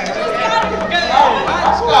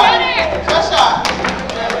 Scott.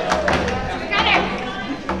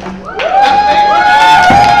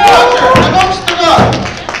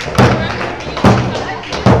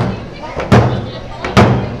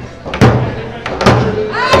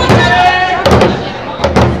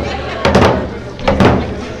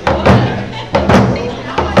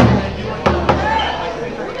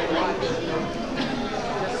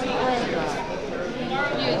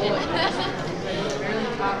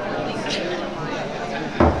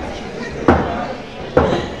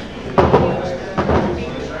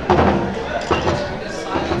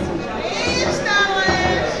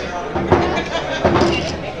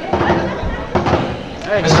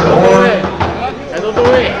 Mr. Orr,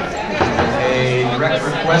 a direct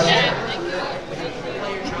request.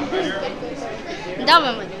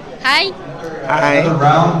 Hi. Hi. Another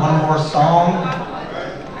round, one more song.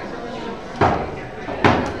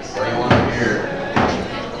 What do you want to hear?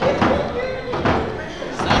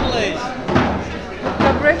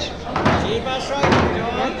 Coverage?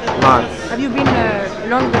 Lots. Have you been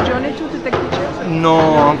along the journey to take pictures? No,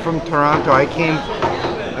 I'm from Toronto. I came,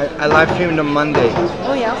 I live streamed on Monday.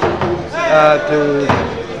 Oh yeah. To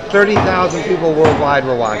 30,000 people worldwide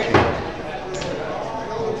were watching.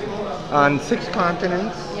 On 6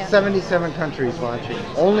 continents, 77 countries watching.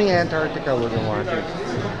 Only Antarctica wasn't watching.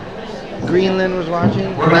 Greenland was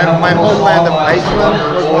watching. My homeland of Iceland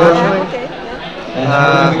was watching.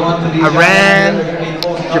 Iran,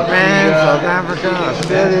 Japan, South Africa,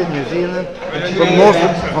 Australia, New Zealand, but most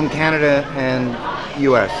from Canada and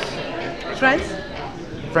US. France?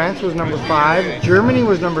 France was number 5. Germany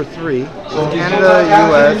was number 3. Canada,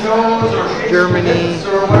 US, Germany,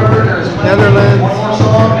 Netherlands,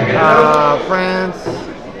 France,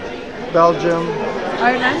 Belgium.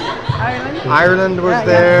 Ireland was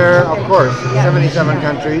there, of course, 77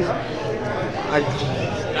 countries.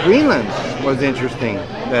 Greenland was interesting,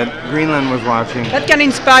 that Greenland was watching. That can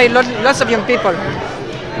inspire lots of young people.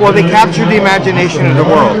 Well, they captured the imagination of the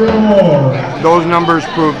world. Those numbers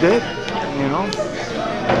proved it, you know.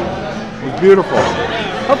 It was beautiful.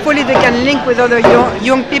 Hopefully they can link with other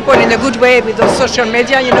young people in a good way with those social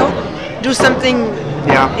media, you know. Do something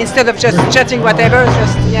Yeah. Instead of just chatting whatever,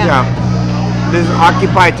 just This is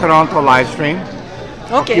Occupy Toronto live stream.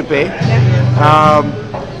 Okay. Occupy.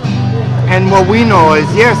 And what we know is,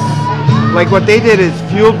 yes, like what they did is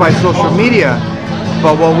fueled by social media,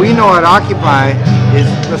 but what we know at Occupy is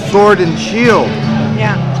the sword and shield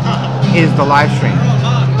is the live stream.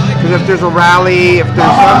 Because if there's a rally, if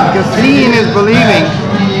there's something, because seeing is believing,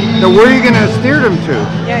 then where are you going to steer them to?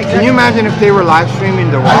 Yeah, exactly. Can you imagine if they were live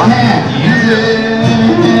streaming the walk?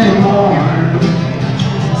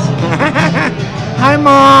 Hi,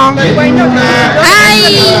 Mom. Hi,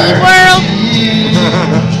 world.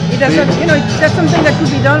 That's something that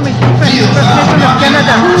could be done with different First Nations of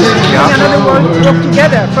Canada. In another world, work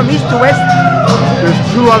together from east to west. There's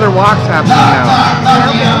 2 other walks happening now.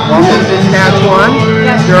 One from Saskatchewan.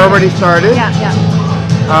 They're already started.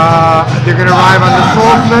 They're going to arrive on the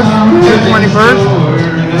solstice, June 21st.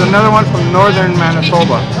 There's another one from northern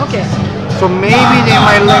Manitoba. Okay. So maybe they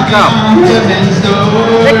might link up.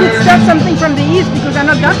 They could start something from the east because they're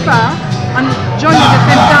not that far and join at the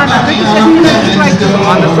same time. I'm going to try to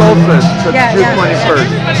on the solstice, so June 21st.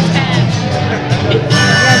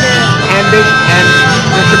 And they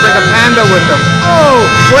should bring a panda with them. Oh,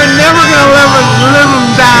 we're never going to live them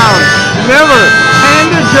down. Never.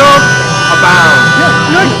 Panda jokes abound.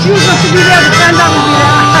 No excuse not to be there. The panda will be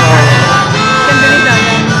there. Can't believe that.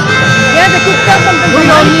 Yeah, they could start something. We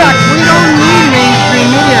don't need mainstream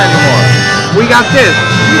media anymore. We got this.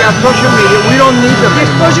 We got social media. We don't need them. The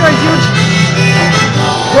exposure is huge.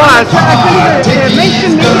 Plus, the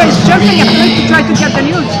mainstream media is jumping at it to try to get the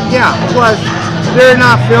news. Yeah. Plus, they're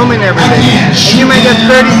not filming everything, and you may get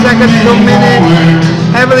 30 seconds to a minute,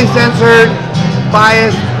 heavily censored,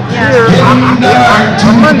 biased. Here on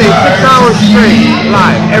Monday, 6 hours straight,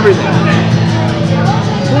 live, everything.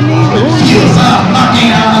 Who needs it?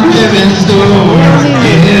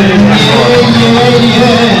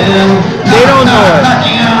 They don't know it,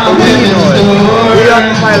 but we know it. We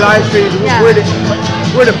occupy live streams.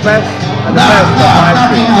 We're the best of the best of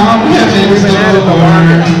live streams. We've been at it the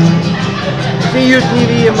longest. CU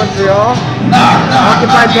TV in Montreal,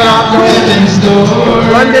 Occupy Toronto,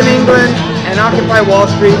 London, England, and Occupy Wall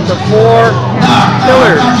Street, the 4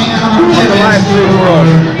 pillars of the live stream world.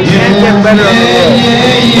 You can't get better on the world.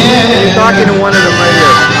 You're talking to one of them right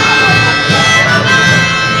here.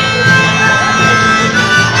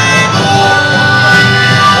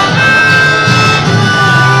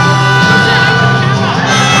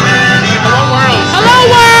 Hello,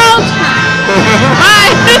 world.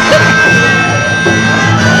 Hi.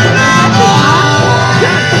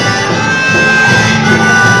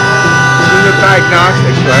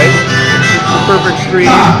 Diagnostics, right? Perfect stream.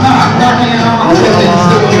 How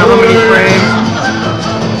many frames?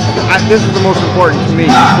 This is the most important to me,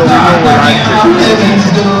 so we know where I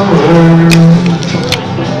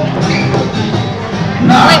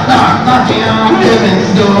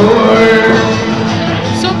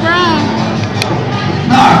So brown.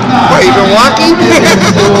 What, you been walking?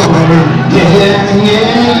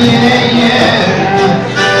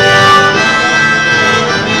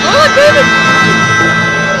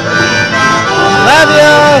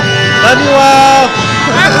 Love you all.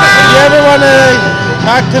 If you ever want to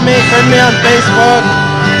talk to me, friend me on Facebook,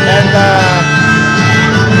 and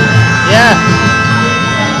yeah.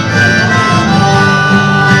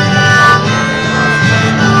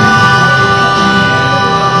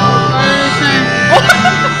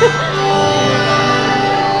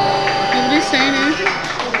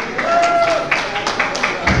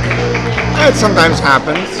 It sometimes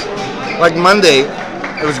happens. Like Monday,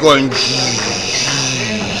 it was going.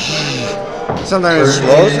 Sometimes it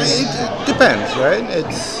slows. It depends, right?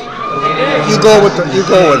 It's you go with it,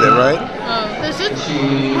 right? Oh, does it?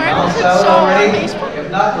 Where does it show on Facebook? If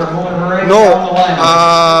not, we're moving right No, down the line.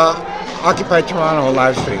 Occupy Toronto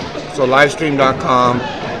live stream. So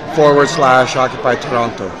livestream.com/Occupy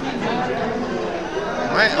Toronto.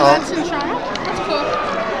 Right. That's in Toronto? That's cool.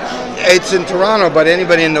 It's in Toronto, but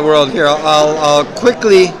anybody in the world here. I'll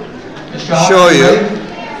quickly show you.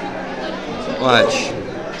 Watch.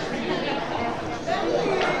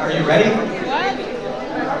 Are you ready? What?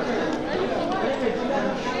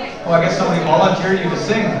 Oh, I guess somebody volunteered you to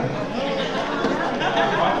sing.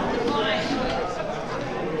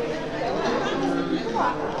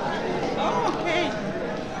 Oh, okay.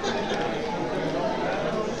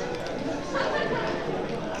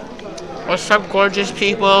 What's up, gorgeous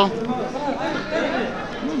people?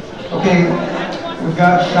 Okay, we've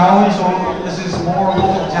got Shaowen, so this is more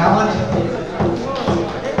local talent.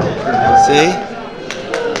 See?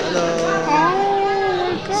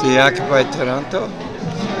 See, Occupy Toronto,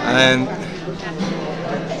 and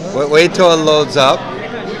wait till it loads up.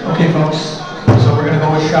 Okay, folks. So we're gonna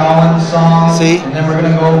go with Shaolin's song. See? And then we're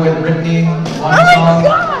gonna go with Brittany one song.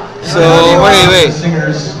 So wait.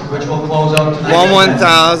 Singers, which will close out tonight.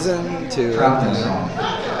 1,002. Drop this song.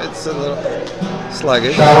 It's a little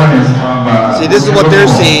sluggish. Shaolin is from. See, this is what they're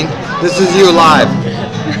seeing. This is you live.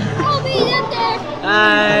 I'll be in there.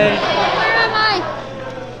 Hi. Where am I?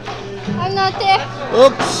 I'm not there.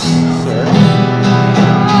 Oops. Sorry.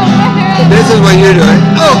 Oh, This is what you're doing.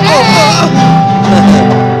 Oh.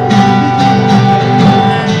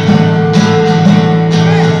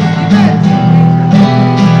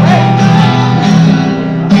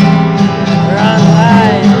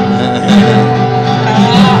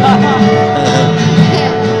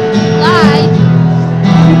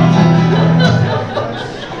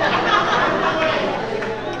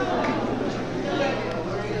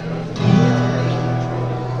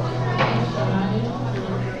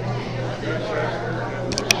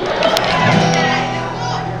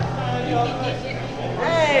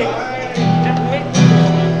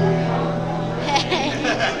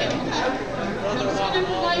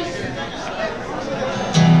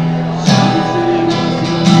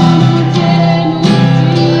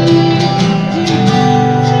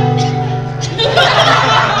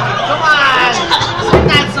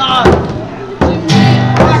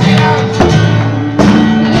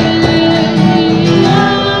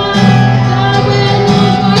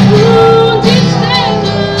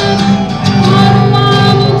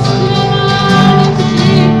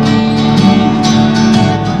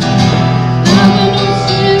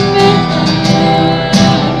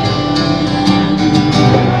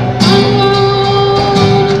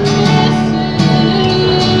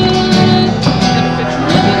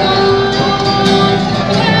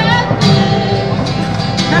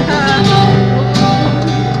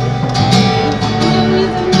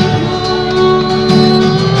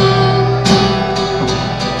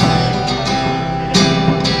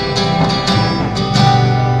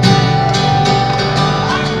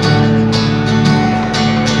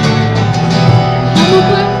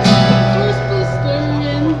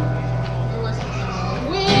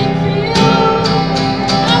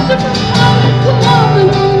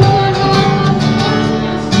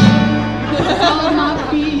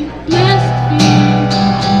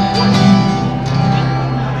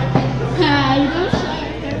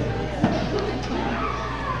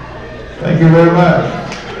 Thank you very much.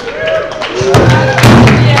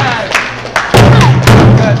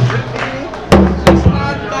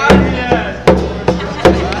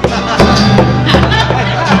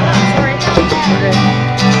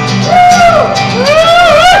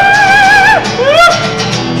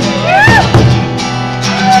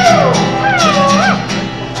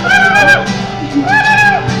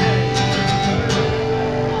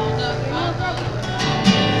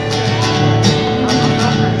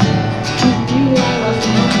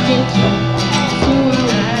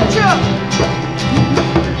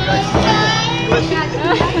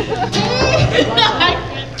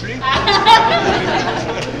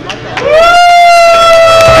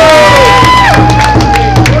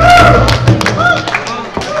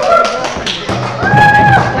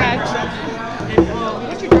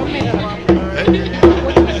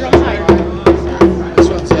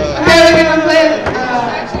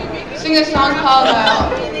 Sing a song called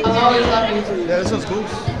I'll Always Love You. Yeah, this one's cool.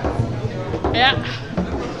 Yeah.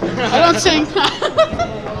 I don't sing.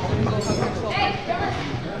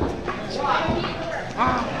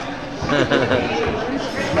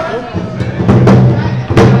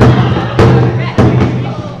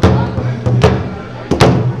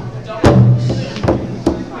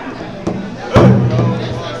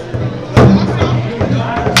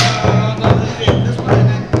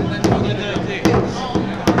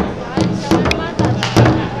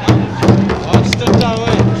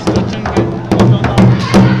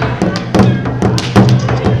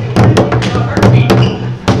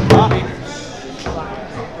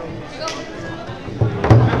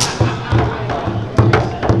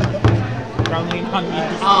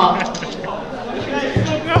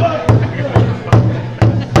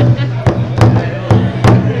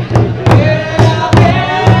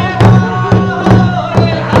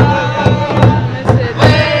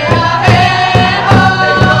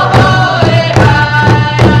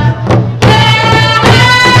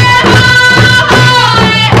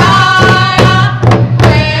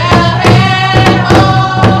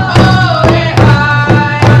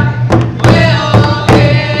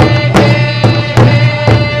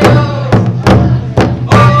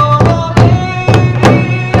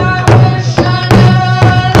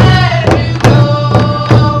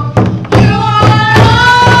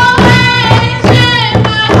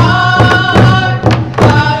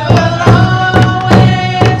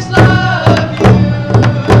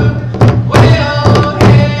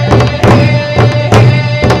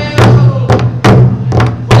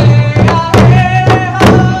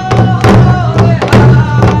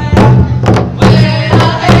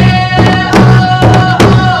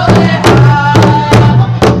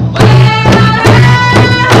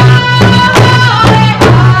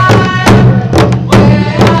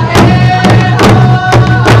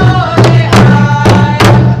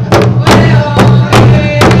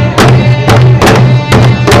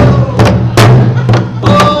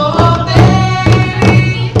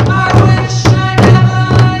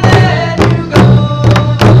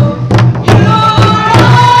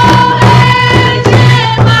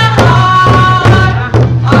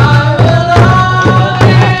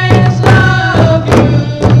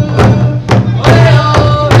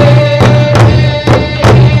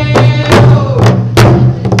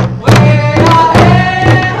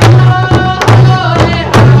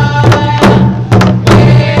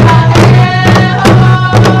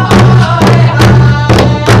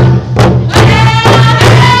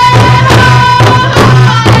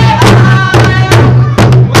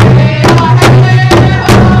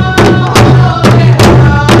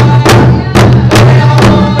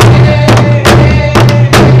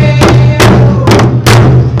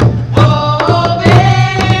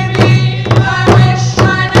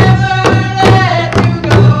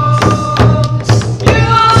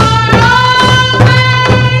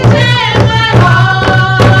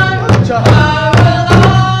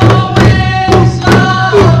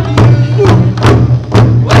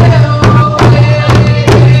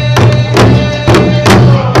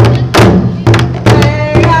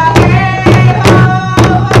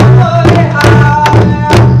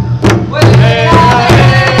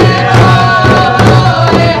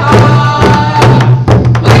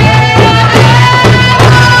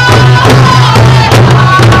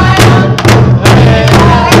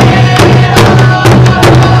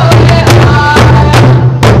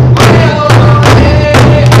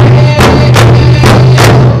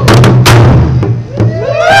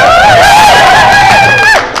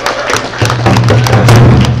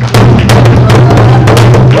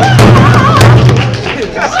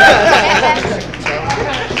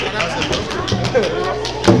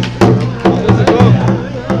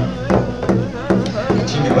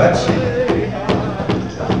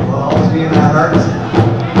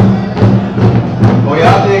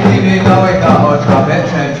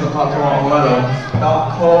 heche chokato oelo.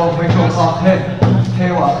 Da ko wicho kahe.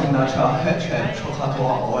 Tewa kinacha heche chokato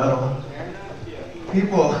oelo.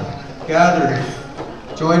 People gather.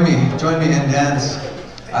 Join me and dance.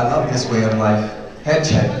 I love this way of life.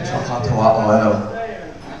 Heche chokato oelo.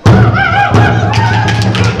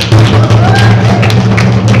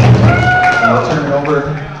 I'll turn it over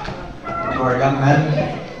to our young men,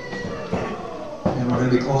 and we're going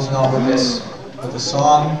to be closing out with a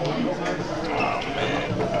song.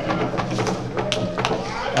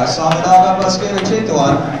 A song na naga paskere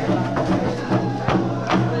chituan.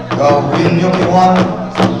 Go win yukiwan,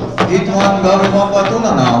 ituan gawin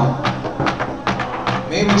patuna now.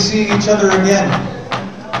 May we see each other again.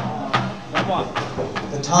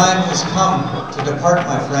 The time has come to depart,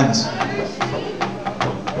 my friends.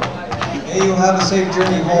 May you have a safe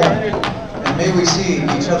journey home, and may we see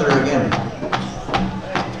each other again.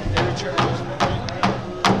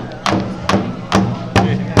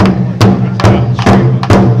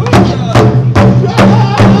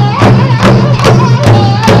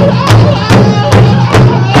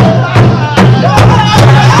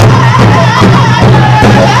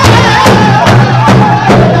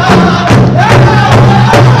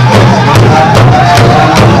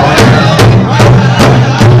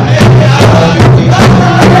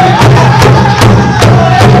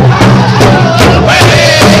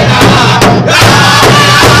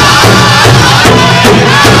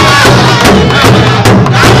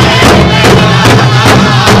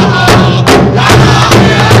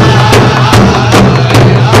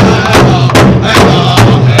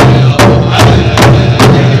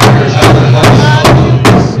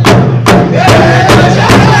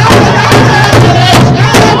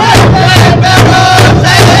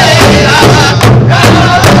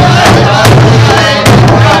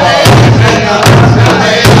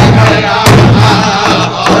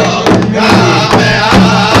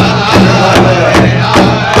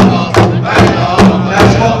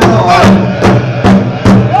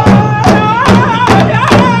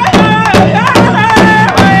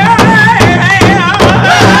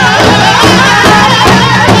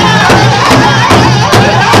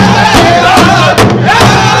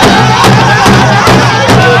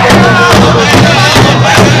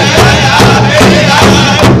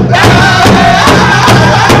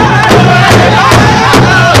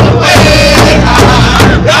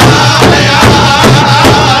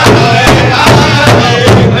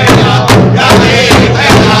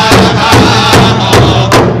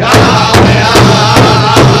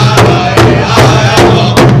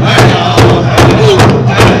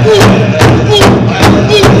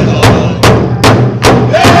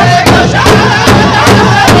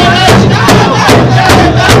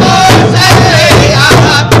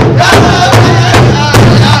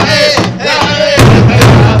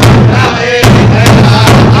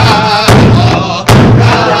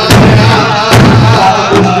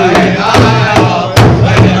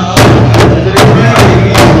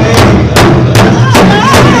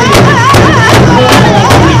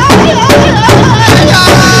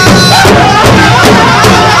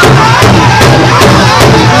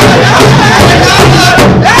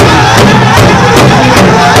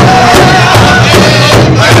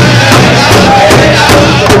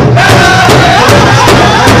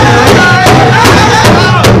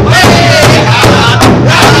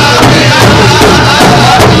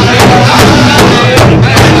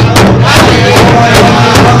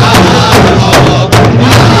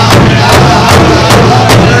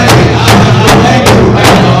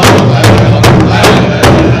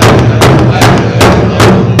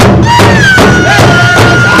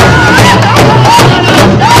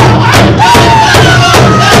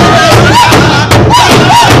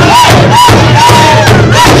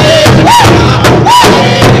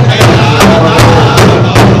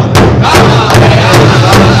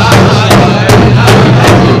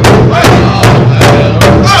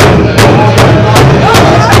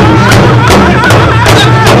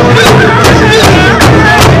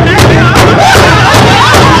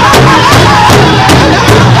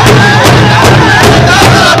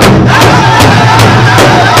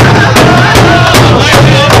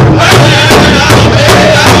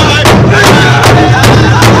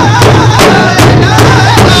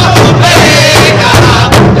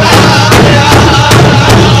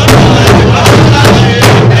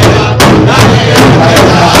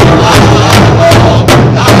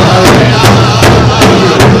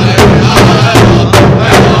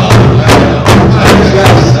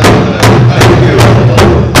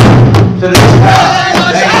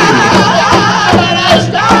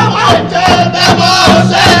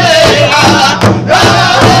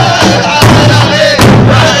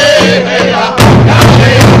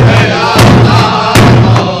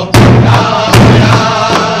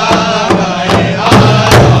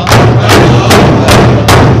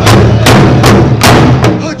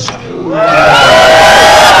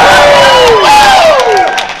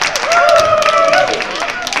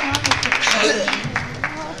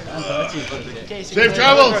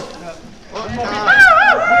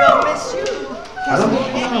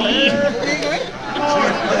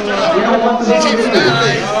 Hey,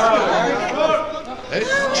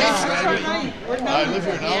 Chief Stanley. I live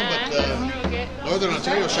here now, but Northern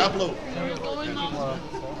Ontario, Chapleau. To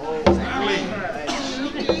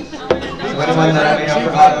anyone that I may have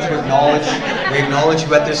forgotten to acknowledge, we acknowledge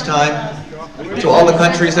you at this time. To all the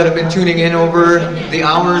countries that have been tuning in over the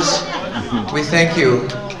hours, we thank you.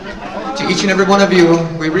 To each and every one of you,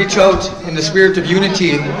 we reach out in the spirit of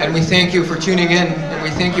unity, and we thank you for tuning in, and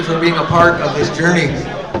we thank you for being a part of this journey.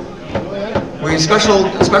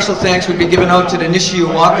 Special thanks would be given out to the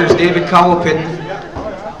Nishiyuu walkers, David Kawapit.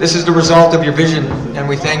 This is the result of your vision, and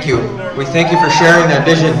we thank you. We thank you for sharing that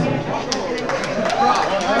vision.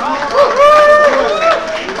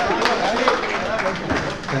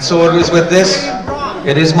 And so it is with this,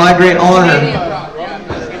 it is my great honor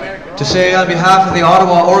to say on behalf of the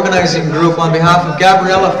Ottawa organizing group, on behalf of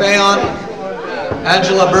Gabriella Fayon,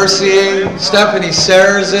 Angela Bercier, Stephanie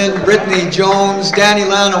Sarazin, Brittany Jones, Danny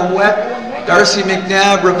Lana Wet, Darcy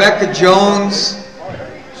McNabb, Rebecca Jones.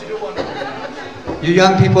 You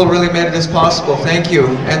young people really made this possible. Thank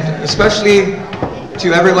you. And especially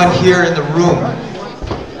to everyone here in the room.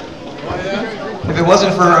 If it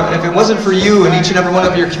wasn't for you and each and every one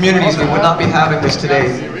of your communities, we would not be having this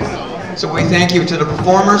today. So we thank you to the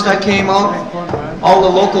performers that came out, all the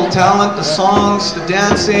local talent, the songs, the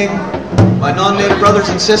dancing, my non-native brothers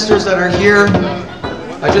and sisters that are here.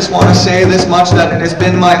 I just want to say this much, that it has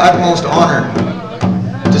been my utmost honor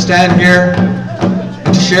to stand here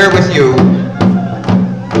and to share with you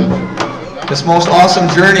this most awesome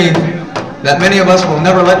journey that many of us will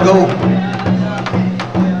never let go.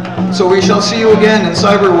 So we shall see you again in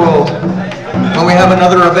Cyber World when we have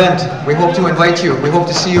another event. We hope to invite you. We hope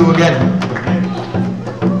to see you again.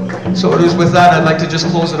 So it is with that, I'd like to just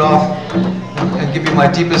close it off and give you my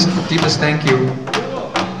deepest thank you.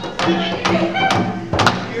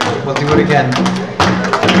 We'll do it again.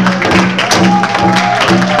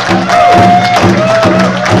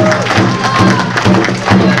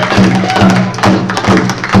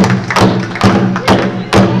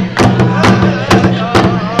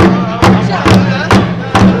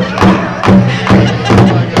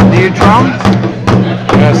 Do you drum?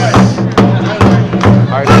 Yes.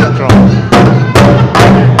 I do drum.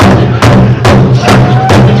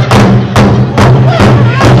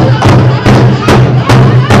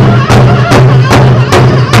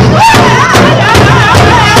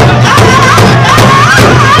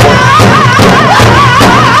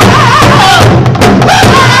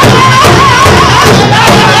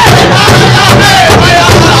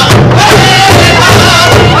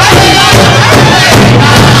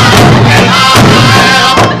 Yeah.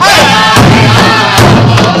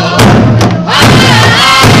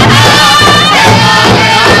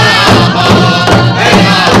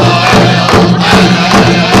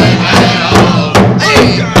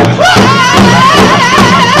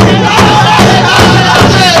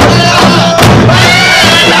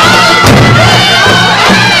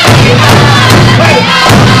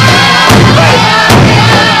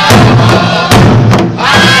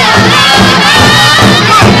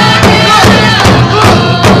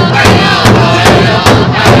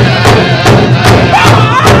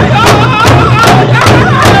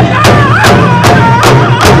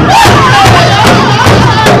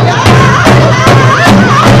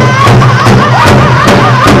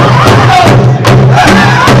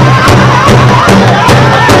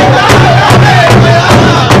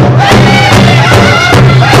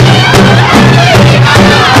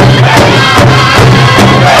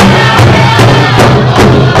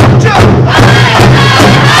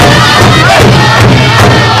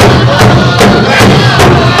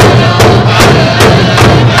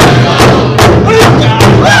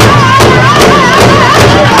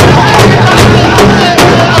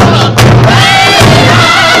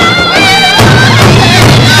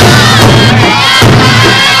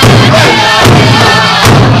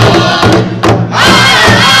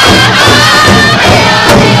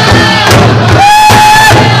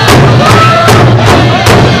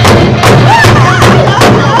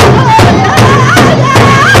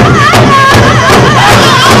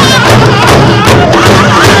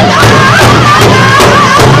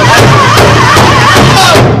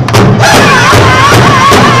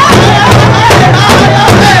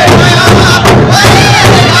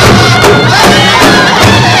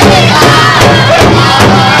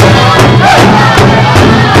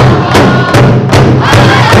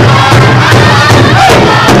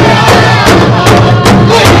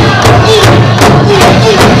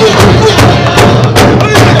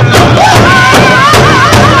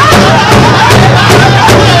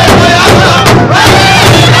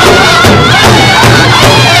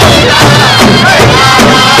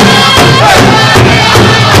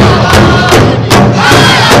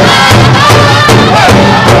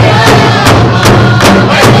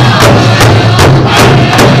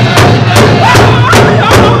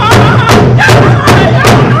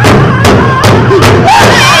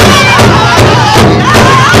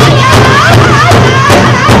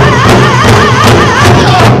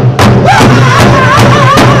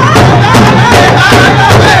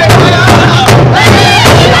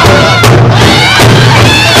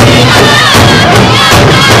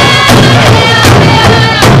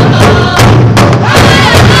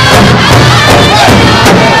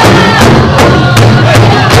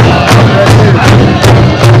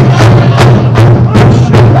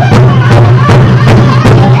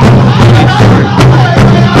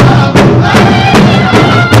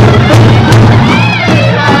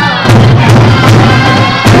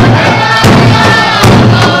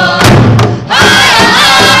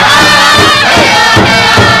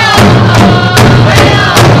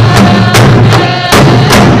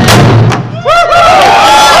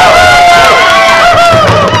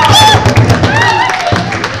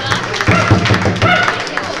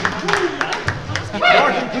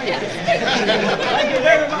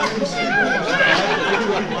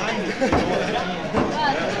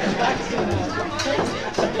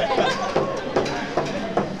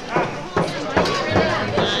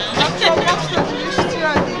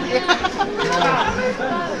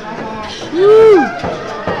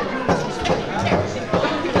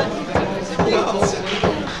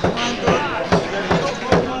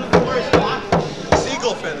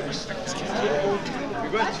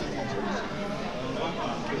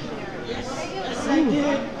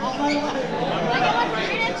 I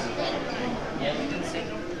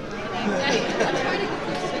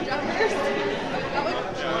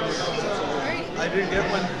didn't get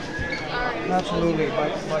one. Absolutely, by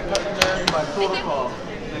customary, by protocol.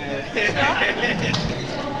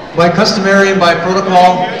 By customary and by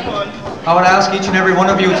protocol, I would ask each and every one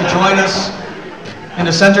of you to join us in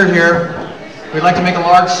the center here. We'd like to make a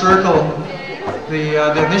large circle. The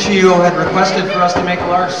Nishiyuu had requested for us to make a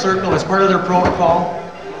large circle as part of their protocol.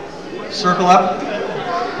 Circle up,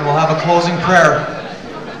 and we'll have a closing prayer.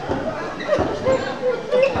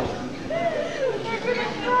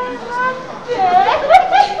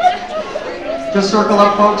 Just circle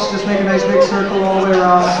up, folks. Just make a nice big circle all the way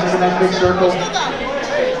around. Make a nice big circle.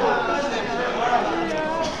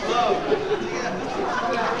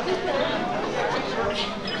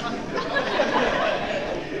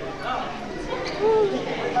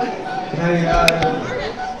 Can I have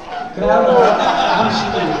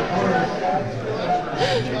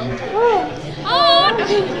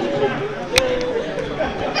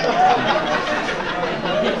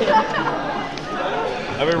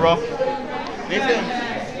Are we rough? Nathan.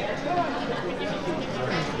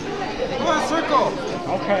 Come on, circle.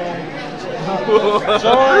 Okay.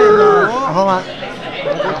 Sorry. Hold on.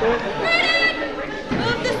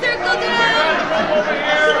 Move the circle down.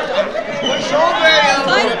 Push over.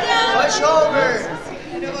 Push over.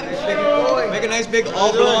 Make a nice big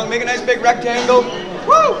oblong. Make a nice big rectangle.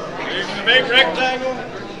 Woo! Big rectangle.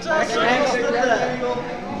 Make a nice big rectangle.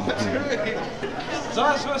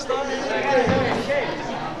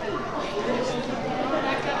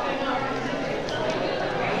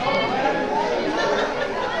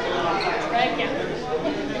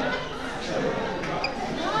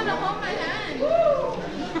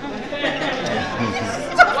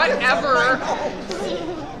 Whatever.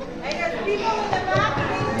 Hey, there's people in the back.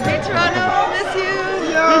 Hey, Toronto, miss you.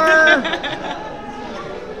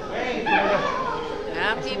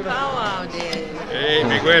 Happy powwow day. Hey,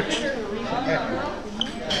 big witch.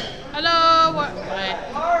 Hello. What? Right.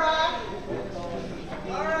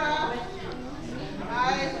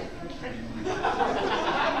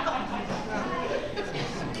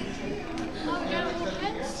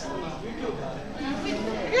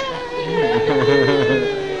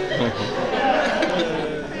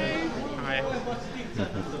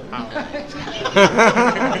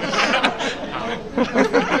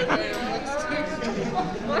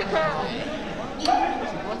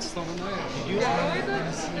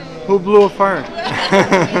 Who blew a fart?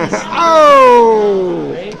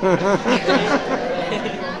 Oh!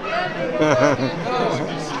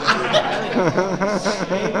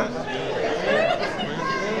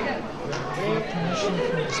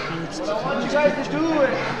 I want you guys to do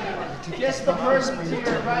it. Guess the person to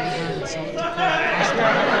your right.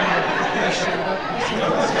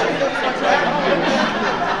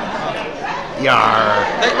 Yarrrr.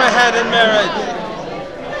 Take my hand in marriage.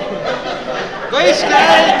 Go skate!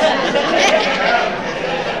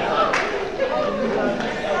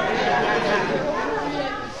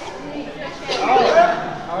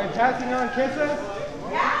 Are we passing on kisses?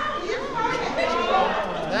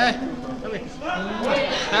 Hey, come here.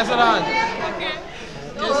 Pass it on.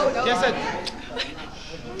 Kiss it.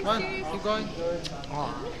 Come on, keep going.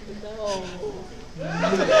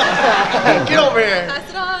 Get over here. Pass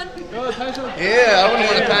it on. Yeah, I wouldn't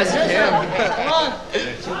want to pass it to him. Come on.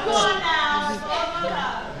 Come on now.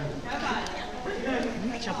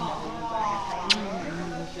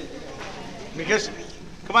 Because,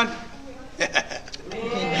 come on.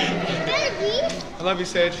 I love you,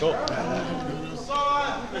 Sage. Go.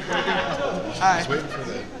 Hi. Just waiting for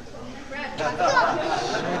that.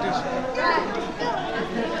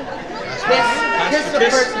 Kiss the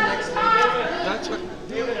person next to you. That's what.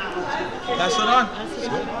 Pass it on.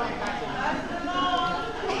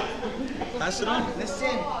 Pass it on.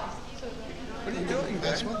 Listen. What are you doing?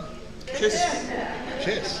 That's one. Kiss.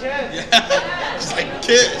 Kiss. Yeah. It's like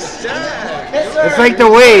kiss. Yeah. It's like the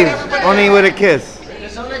wave, only with a kiss.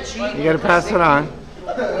 You gotta pass it on. I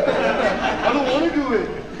don't want to do it.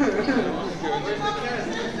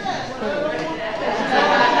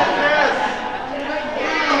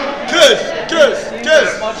 Kiss, kiss, kiss,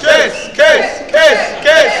 kiss, kiss, kiss,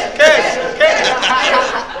 kiss, kiss, kiss.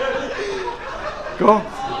 Go.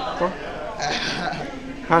 Go.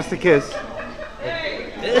 Pass the kiss.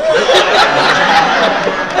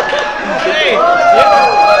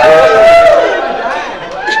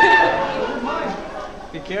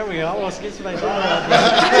 Be careful, you almost gets my door out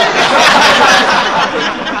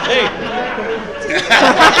Hey!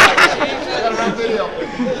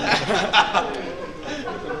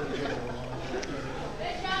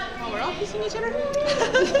 kissing each other?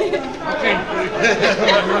 Okay.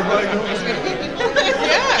 Yeah.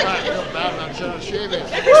 I'm shaving.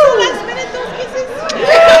 Ever so last minute, those kisses?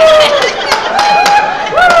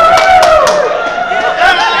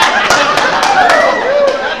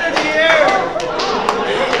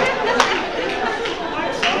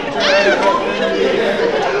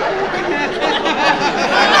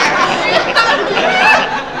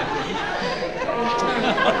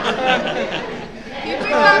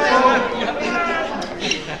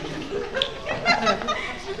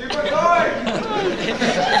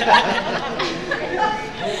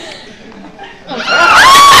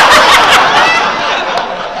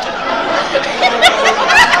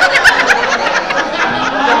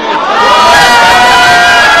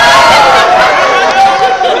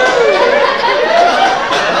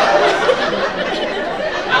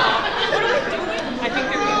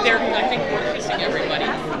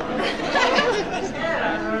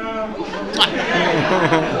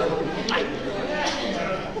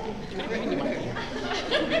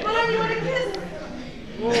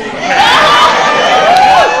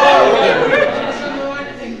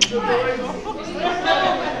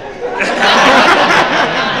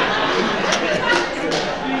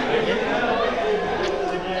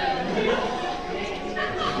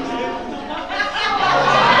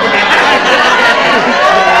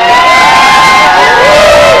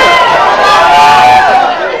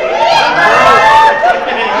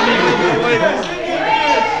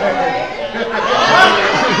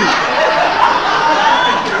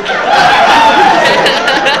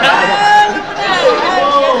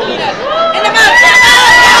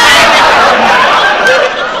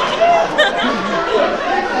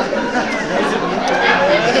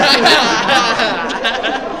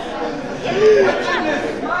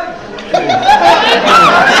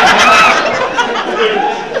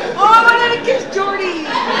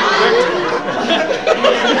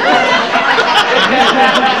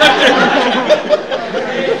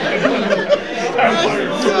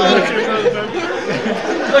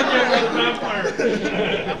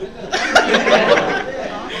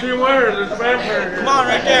 Beware, there's a vampire here. Come on,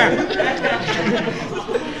 right there.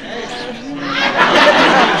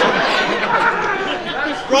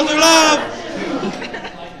 Brother Love.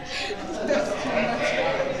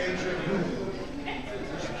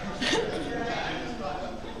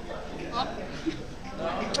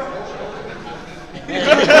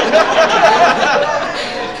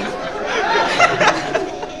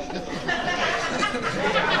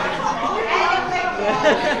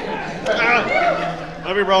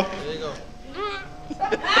 Love you, bro. There you go.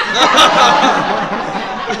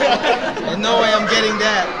 There's no way I'm getting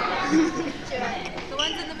that. The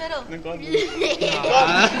ones in the middle.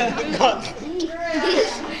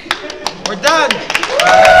 We're done.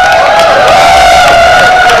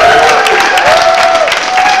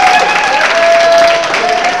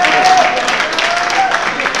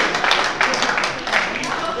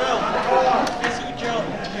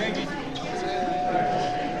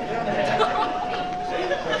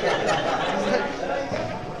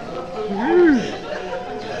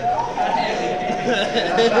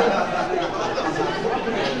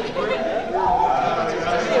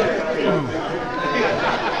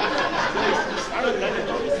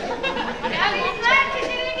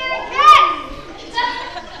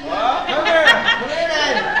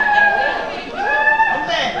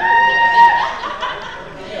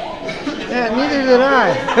 Yeah, neither did I.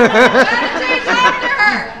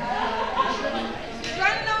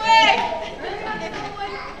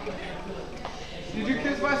 Did you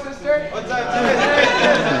kiss my sister? What's that?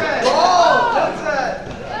 Oh, what's that?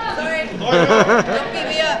 Sorry. Don't beat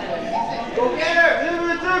me up. Go get her.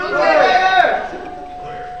 Go get her.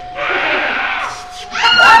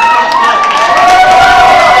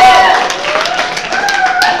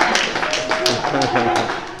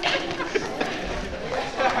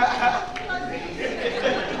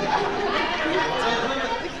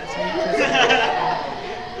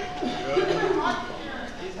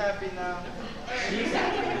 He's happy now.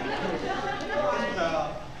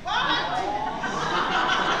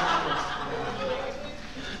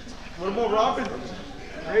 What about Robin?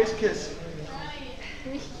 Race kiss.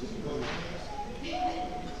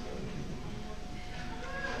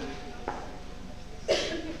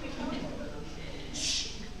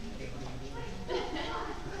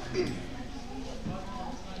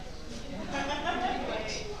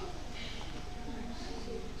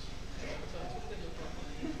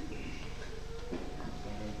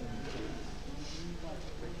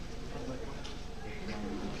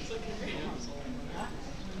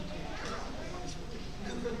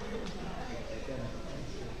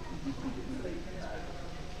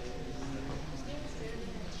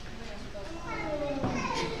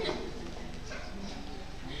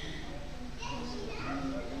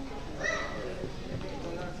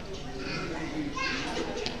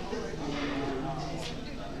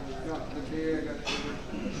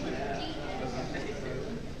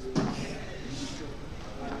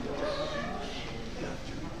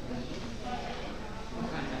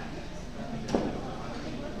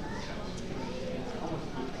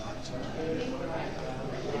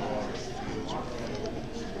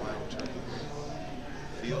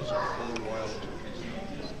 fields are full of wild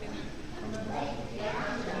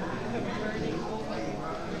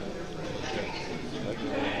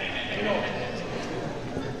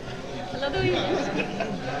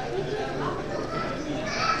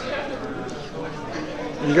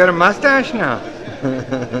You got a mustache now.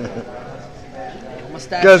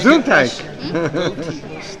 Mustache. Gesundheit.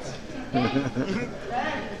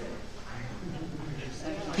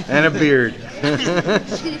 And a beard.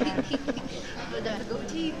 With a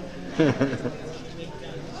goatee.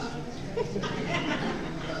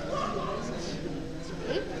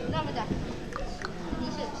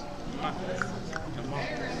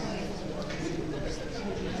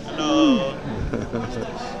 Hello.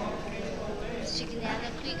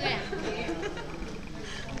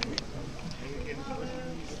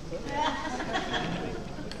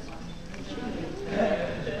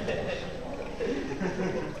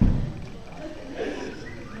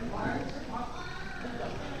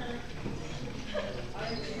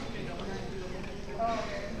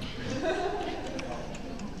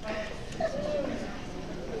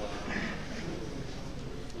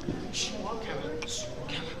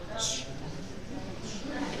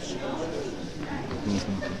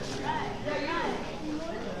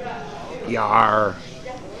 Yarrrr.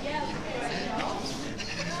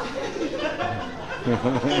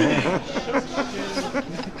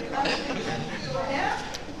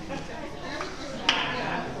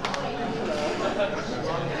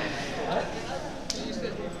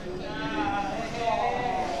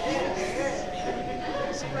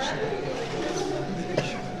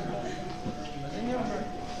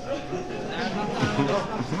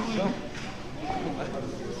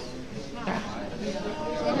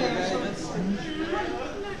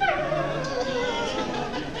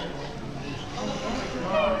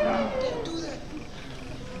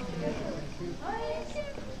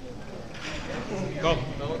 Go.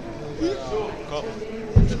 Go.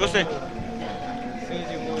 Scusi.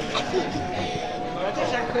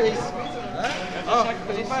 Oh,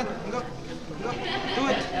 do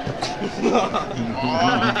it.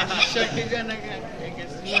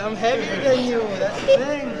 I'm heavier than you. That's the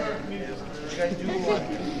thing. You guys do what?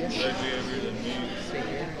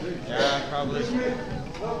 Yeah, probably.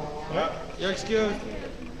 You're excused.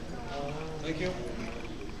 Thank you.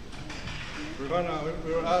 We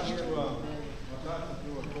were asked to do a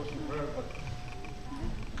closing prayer, but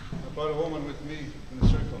I brought a woman with me in the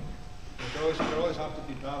circle. There always have to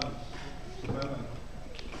be balance.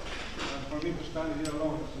 And for me to stand here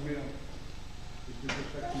alone is to me to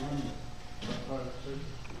protect the women.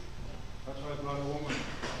 That's why I brought a woman to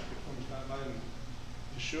come stand by me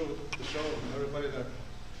to show everybody that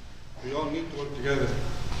we all need to work together.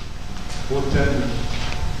 Both genders.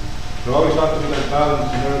 There always has to be that balance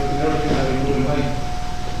in everything that we do in life.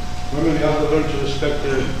 Women, you have to learn to respect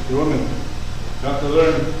the women. You have to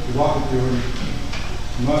learn to walk with your women.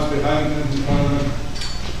 You must be behind them, in front of them,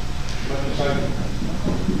 left beside them.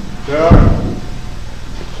 They are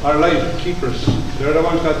our life keepers. They're the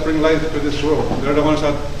ones that bring life to this world. They're the ones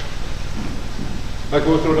that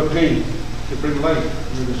go through the pain to bring life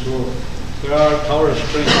into this world. They are our tower of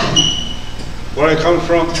strength. Where I come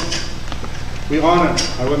from, we honor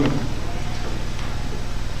our women.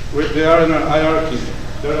 They are in our hierarchy.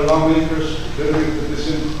 They're the lawmakers. They're the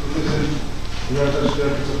decision. We are just there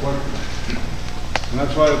to support them. And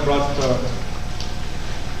that's why I brought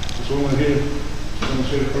this woman here, to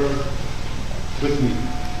say her with me.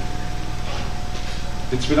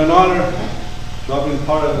 It's been an honor to have been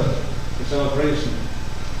part of the celebration.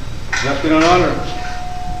 It has been an honor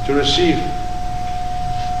to receive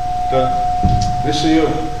the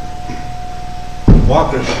Nishiyuu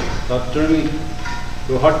walkers that journey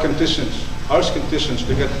through harsh conditions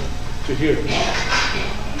to get to here,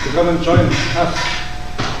 to come and join us,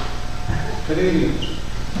 Canadians,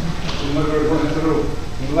 in what we're going through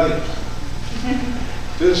in life.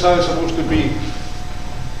 This is how it's supposed to be.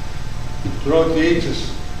 Throughout the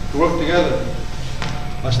ages, to work together.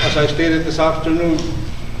 As I stated this afternoon,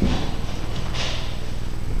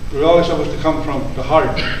 we're always supposed to come from the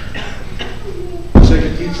heart. The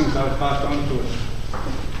sacred teachings that are passed on to us.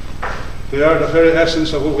 They are the very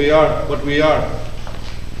essence of who we are, what we are.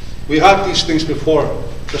 We had these things before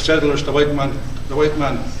the settlers, the white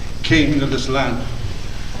man came into this land.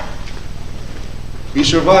 We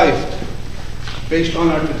survived based on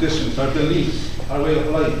our traditions, our beliefs, our way of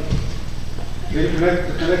life. The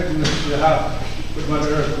connectedness we have with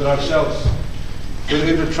Mother Earth, with ourselves, with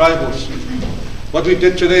intertribals. What we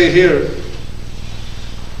did today here,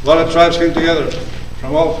 a lot of tribes came together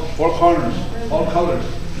from all four corners, all colors,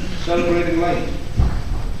 celebrating life.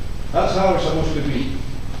 That's how we're supposed to be.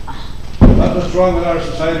 That's what's wrong with our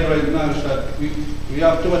society right now, is that we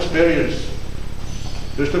have too much barriers.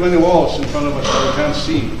 There's too many walls in front of us that we can't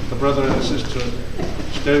see the brother and the sister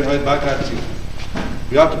staring right back at you.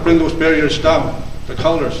 We have to bring those barriers down. The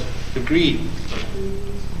colors, the greed,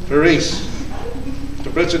 the race, the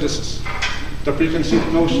prejudices, the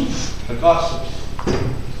preconceived notions, the gossips,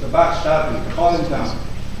 the backstabbing, the calling down,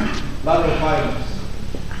 lateral violence.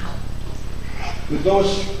 With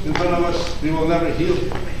those in front of us, we will never heal.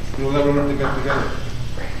 We will never learn to get together.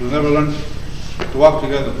 We will never learn to walk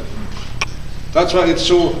together. That's why it's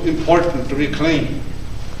so important to reclaim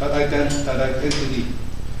that identity,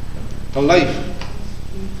 the life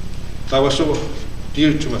that was so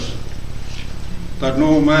dear to us, that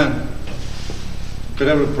no man could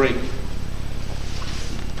ever break.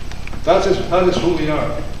 That is who we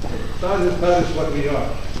are. That is what we are.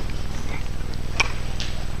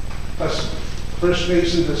 That's First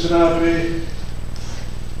Nations, the Sinatra,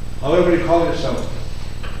 however you call yourself.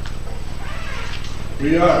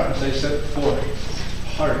 We are, as I said before,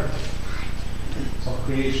 part of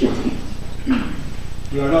creation.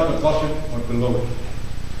 We are not above it or below it.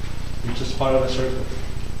 We're just part of a circle.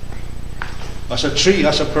 As a tree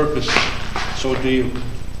has a purpose, so do you.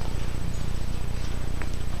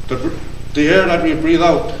 The air that we breathe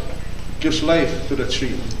out gives life to the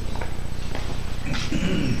tree.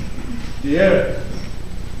 The air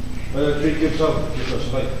that the tree gives out gives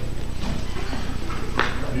us life.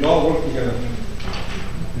 We all work together.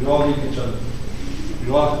 We all need each other.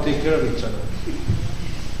 We all have to take care of each other.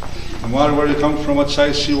 No matter where you come from, what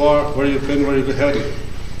size you are, where you've been, where you're headed,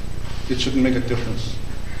 it shouldn't make a difference.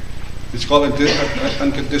 It's called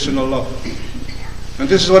unconditional love. And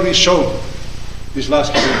this is what we showed these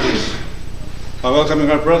last couple of days by welcoming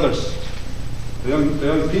our brothers, the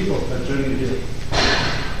young people that journeyed here.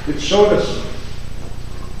 It showed us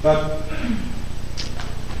that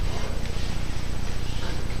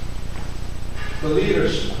the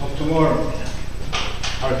leaders of tomorrow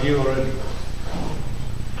are here already.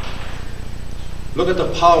 Look at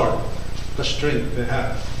the power, the strength they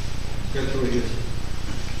have to get through here.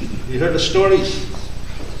 You heard the stories,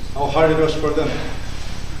 how hard it was for them,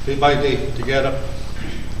 day by day, to get up,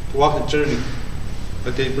 to walk the journey,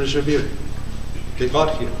 but they persevered. They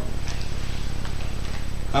got here.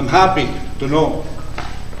 I'm happy to know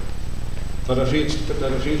that a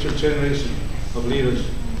future generation of leaders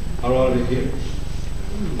are already here.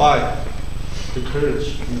 By the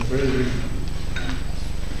courage and the bravery,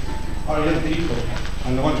 our young people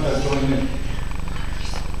and the ones that join in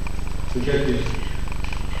to get here.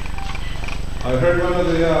 I heard one of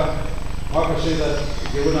the workers say that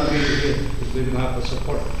they would not be here because they didn't have the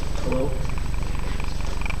support. Hello?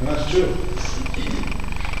 And that's true.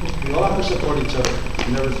 We all have to support each other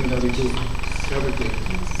in everything that we do, everything.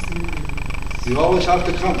 You always have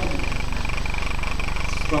to come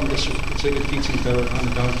from the sacred teachings that are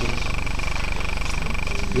handed down to us.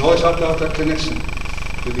 You always have to have that connection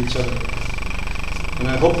with each other. And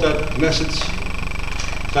I hope that message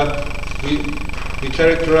that we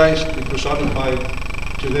characterized, we personified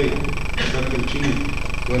today is going to continue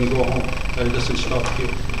when you go home, that it doesn't stop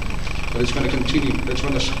here. That it's going to continue, that it's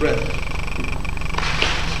going to spread.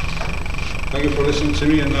 Thank you for listening to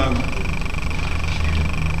me, and I'm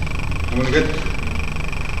going to get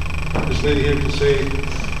this lady here to say a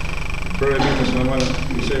prayer in English, and I want to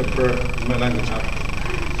say a prayer in my language.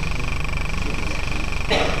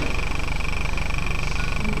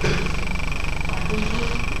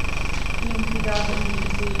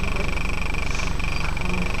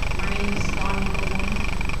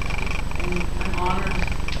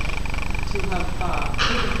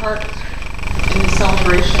 Part in the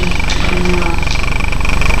celebration, and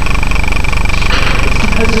it's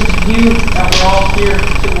because of you that we're all here,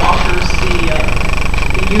 the walkers, the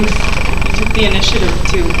youth. You took the initiative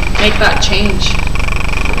to make that change,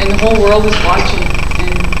 and the whole world is watching, and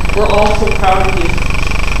we're all so proud of you.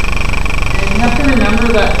 And you have to remember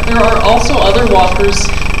that there are also other walkers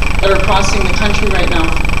that are crossing the country right now,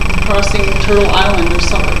 crossing Turtle Island. There's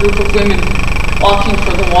a group of women walking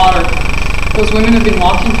for the water. Those women have been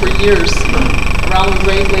walking for years around the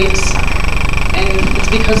Great Lakes, and it's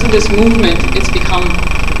because of this movement it's become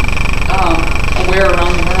aware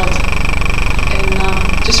around the world. And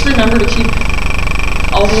just remember to keep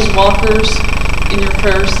all those walkers in your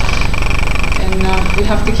prayers, and we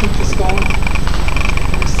have to keep this going.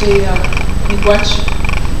 Say, miigwech,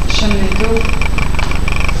 shamnedo.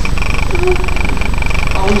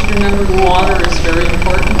 Always remember the water is very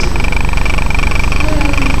important.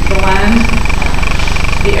 The land,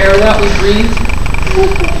 the air that we breathe,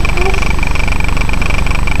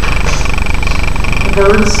 the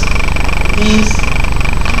birds, the bees,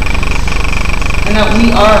 that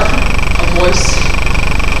we are a voice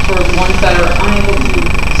for the ones that are unable to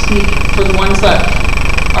speak, for the ones that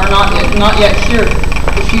are not yet here,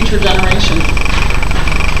 the future generation.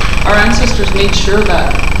 Our ancestors made sure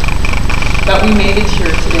that we made it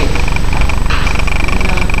here today.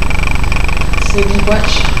 And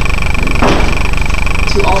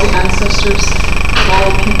to all the ancestors, to all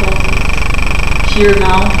the people here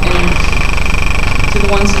now, and to the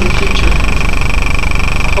ones in the future.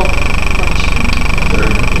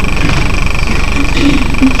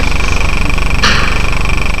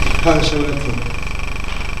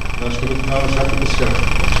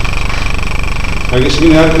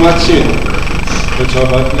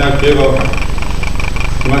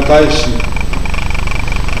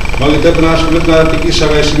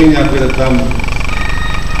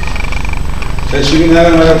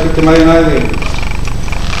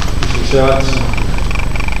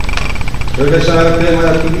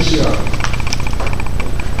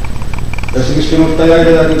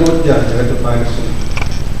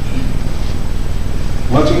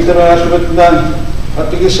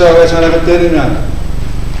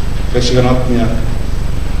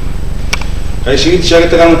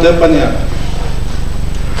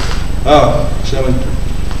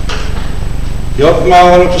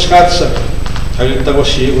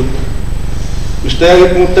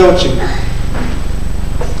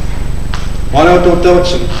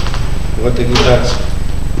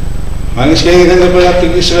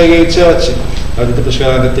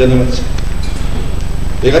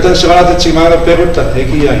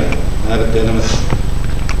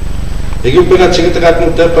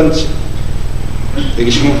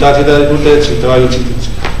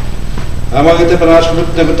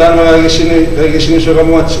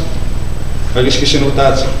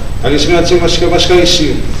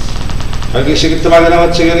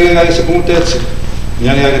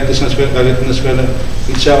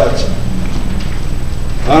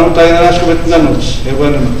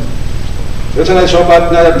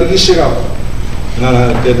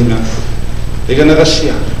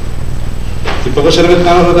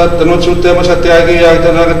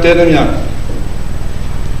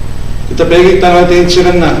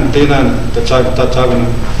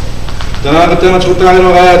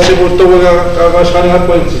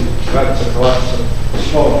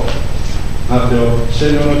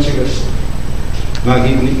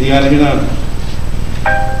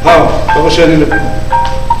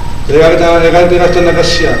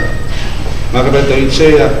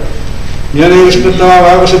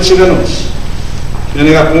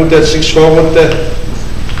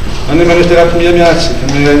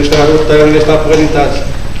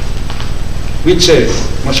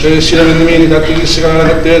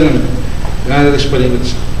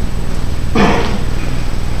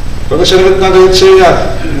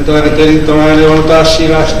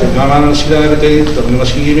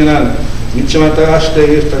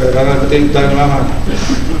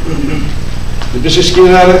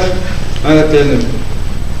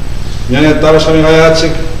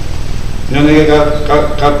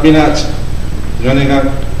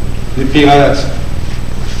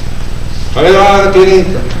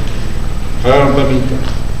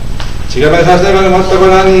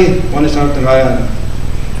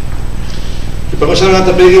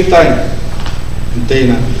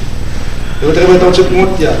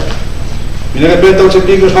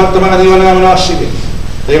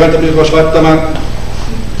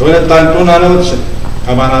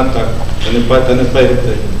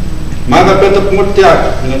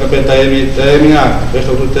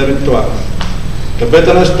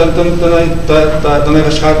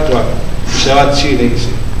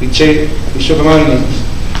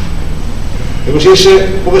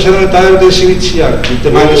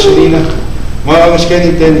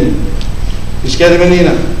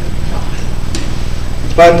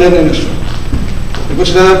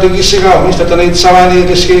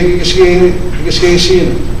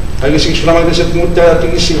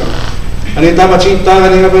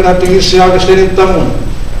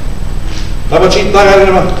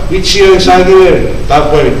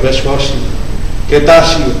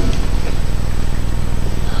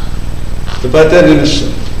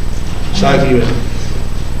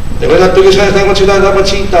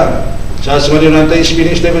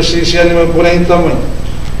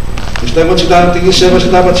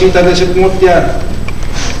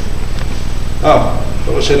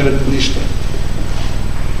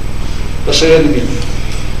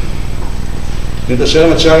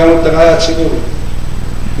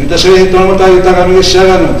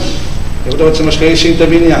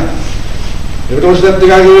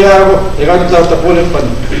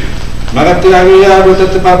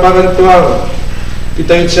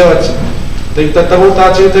 kita itsevatsi, kita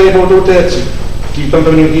tavutatsi, kita ipotutetsi, kita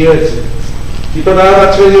paminikietsi, kita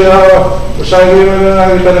naavatsi veliao, usaiviivana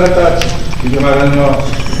ipanetatsi, kita maranio,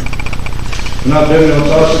 na pemio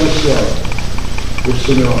taasivisia,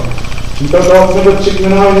 ussinio, kita taapmelutsik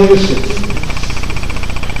menaavinivissi.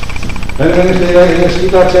 Hän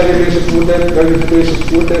kita tseriviiset puuteet, kaikki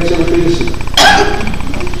puuteet siellä piisit.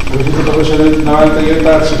 Jos kun se nyt naita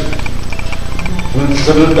jotaatsi,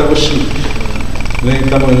 se nyt takusi, niin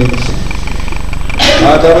tamoin niissä.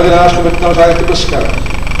 Tavoitin asku, että on saakka koskaan.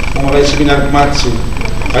 Oma reissi minä matsi.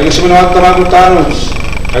 Kaikissa minä ottamaan kuin tanuus.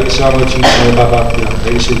 Kaikissa on voit sinne vapaattia,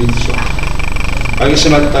 kaikissa vitsoa. Kaikissa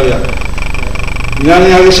mattavia. Minä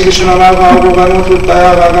niin kaikissa kysynä maailmaa aukukaan muututtaa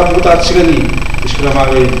ja alkaa puhutaan tsikani. Kysynä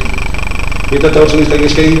maa vein. Mitä tautin niistä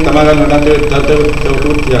kesken tämän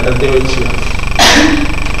teutuuttia ja teoitsia.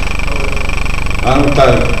 Anu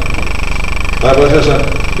taiva. Taivaisessa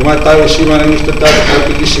Jumalat taivassa Jumala niistä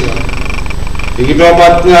kaikki kisiä. Eikä me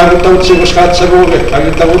ovat ne arvottavat sivuska atsavuuve,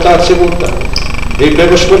 kaikki tavutaan sivuutta. Ei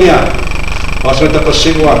pekoskunia. Osmetta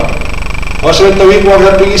tossivua. Osmetta viikua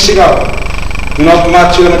vielä kisiä. Minä olen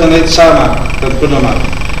maatsilematta näitä saamaan, tätä kunomaan.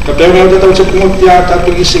 Ja peunne otetaan utset muuttia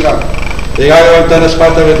tätä kisiä. Ei aivan tänne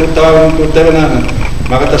spaatavia tuttavan tuttavan.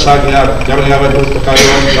 Makata saakin jäädä. Jäävän jäävän tuttavan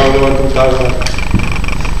kaudevan tuttavan.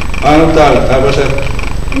 Anu taivaisessa.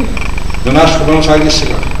 No nasku on kaikissa.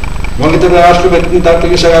 Monkin tätä asku vettiin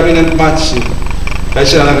tarpeeksi kävinen matsi. Kai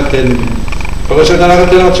se aina tehnyt. Koko se aina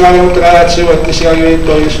tehnyt, että saami uutta ajat sivuutti siellä ei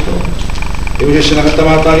toistu. Ja yhdessä siinä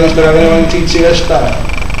katsomaan tarinasta kävinen on itse estää.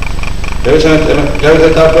 Ja yhdessä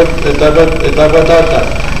etapatata. Ja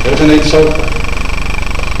yhdessä ne itse auttaa.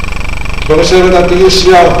 Koko se vetaa tikis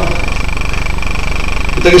siellä.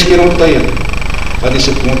 Pitäkis kirjoittajia.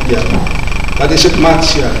 Tatiset muuttia. Tatiset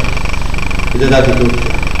matsia. Mitä täytyy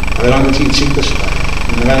tuttia. Meillä on tiitsi tästä.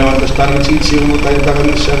 Meillä on tästä tarvitse tiitsi, mutta ei takana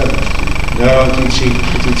missään. Meillä on tiitsi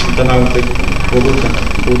tänä on puhutaan.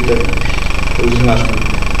 Olisi lasku.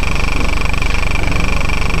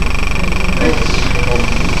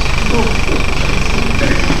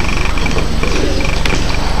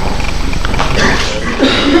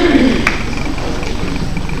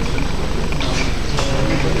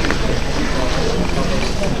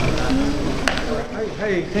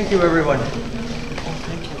 Hey, thank you everyone.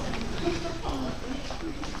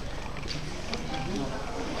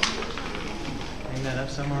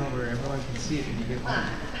 Somewhere where everyone can see it when you get home.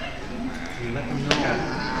 So you let them know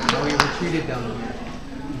how you were treated down there.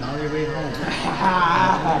 And on your way home. The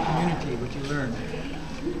community, what you learned.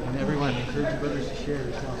 And everyone, encourage your brothers to share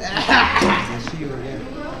as well. We'll see you again.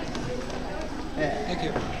 Thank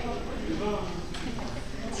you.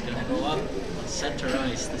 It's going to go up on center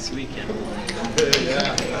ice this weekend.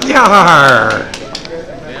 Yarrrr!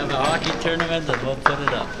 We have a hockey tournament and we'll put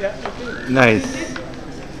it up. Nice.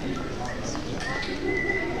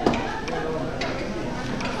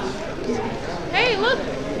 Hey, look!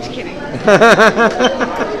 Just kidding.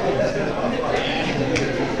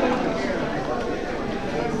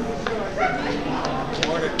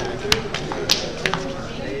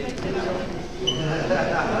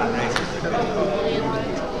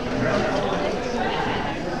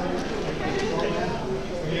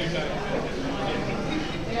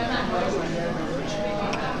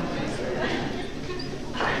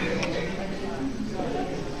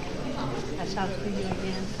 I shall see you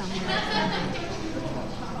again somewhere.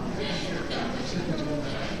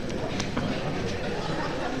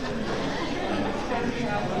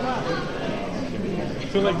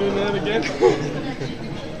 Feel like doing that again?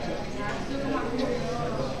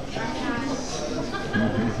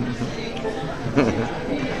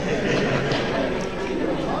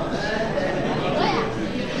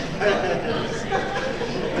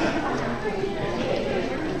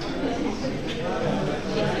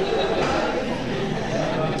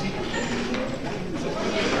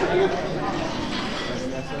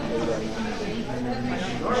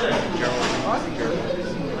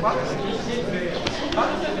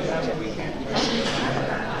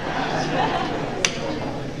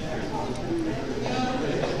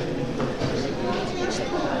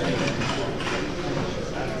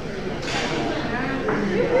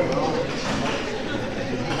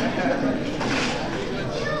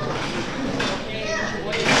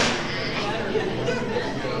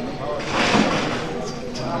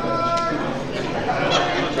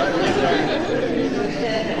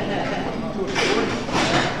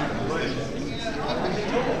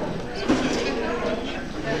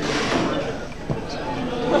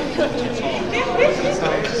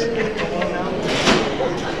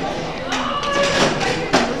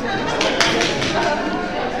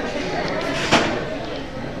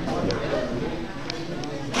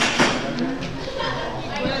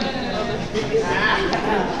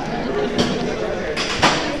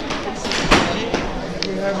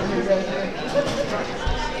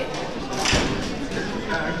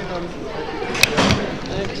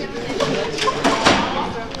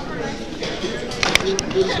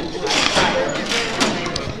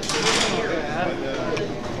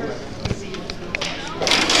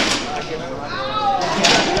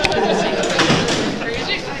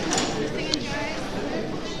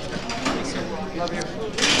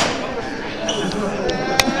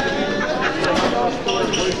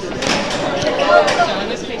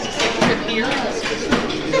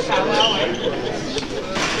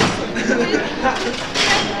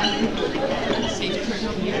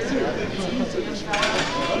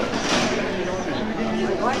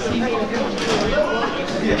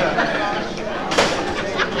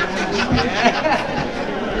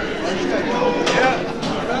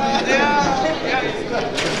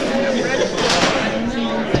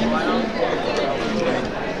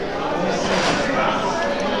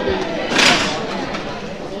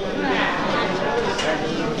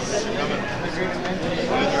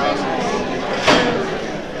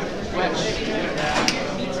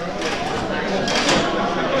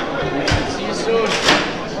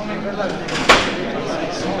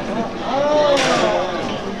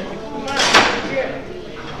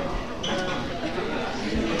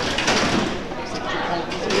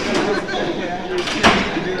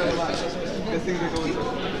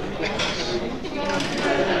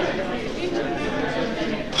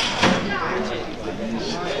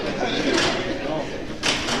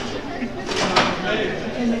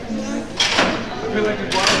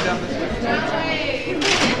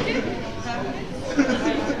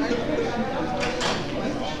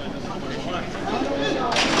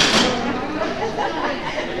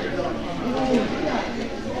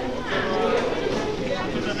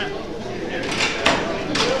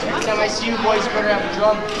 Next time I see you boys, better have a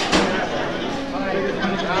drum.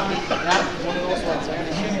 Yeah, one of those ones.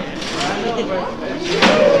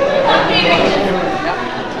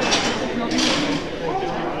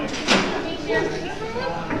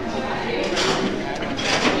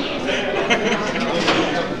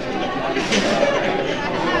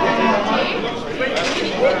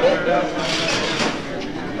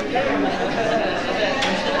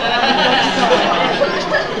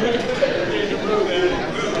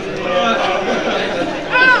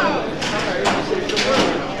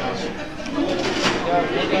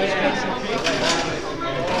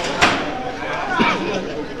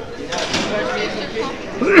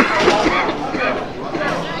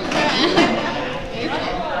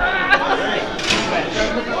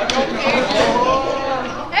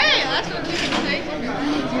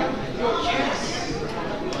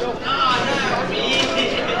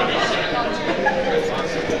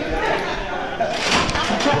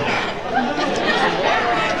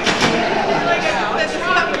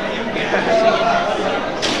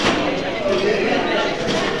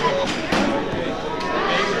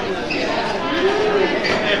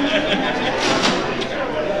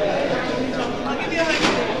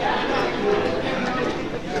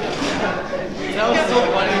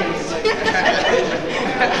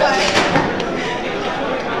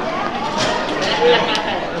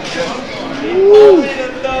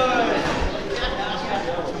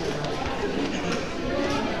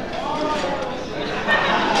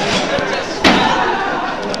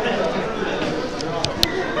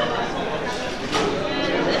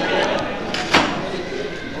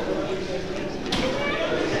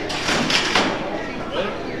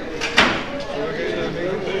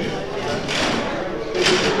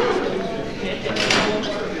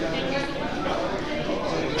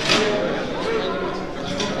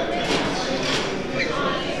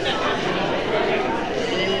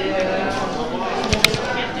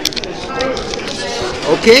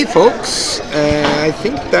 Okay, folks, I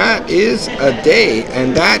think that is a day,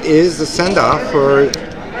 and that is the send-off for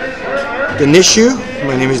the Nishiyuu.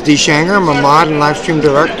 My name is Shanger. I'm a mod and live stream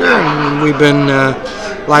director, and we've been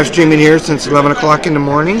live streaming here since 11 o'clock in the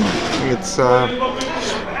morning. It's a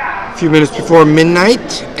few minutes before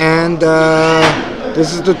midnight, and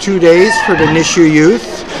this is the 2 days for the Nishiyuu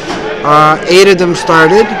youth. 8 of them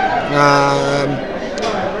started.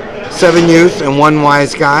 7 youth and 1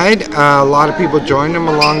 wise guide. A lot of people joined them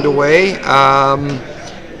along the way,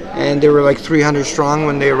 and they were like 300 strong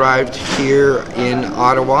when they arrived here in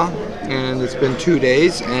Ottawa. And it's been 2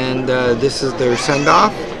 days, and this is their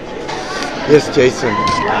send-off. Yes, Jason.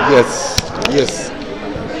 Yes, yes,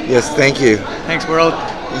 yes. Thank you. Thanks, world.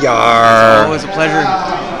 Yarrrr. It's always a pleasure.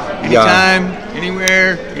 Anytime,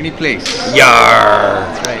 anywhere, any place. Yarrrr.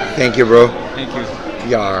 That's right. Thank you, bro. Thank you.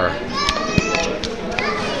 Yarrrr.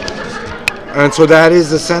 And so that is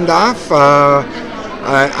the send-off.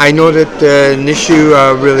 I know that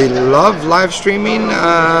Nishiyuu really love live streaming.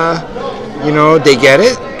 You know, they get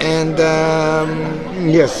it. And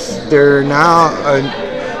yes, they're now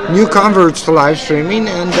new converts to live streaming,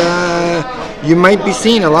 and you might be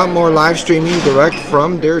seeing a lot more live streaming direct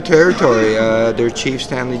from their territory. Their chief,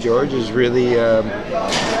 Stanley George, is really a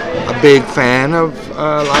big fan of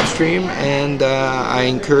live stream, and I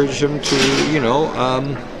encourage him to,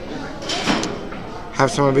 have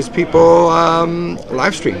some of his people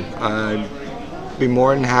live stream. I'd be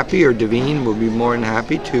more than happy, or Devine will be more than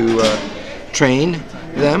happy to train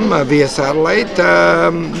them via satellite.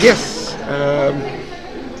 Yes.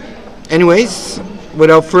 Anyways,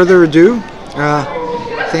 without further ado,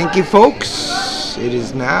 thank you, folks. It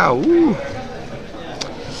is now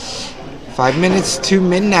 5 minutes to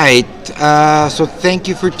midnight. So thank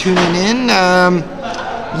you for tuning in.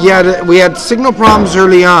 Yeah, we had signal problems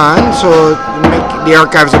early on, so make the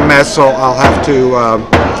archive's a mess, so I'll have to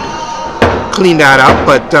clean that up,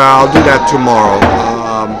 but I'll do that tomorrow.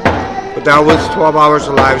 But that was 12 hours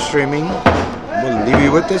of live streaming. We'll leave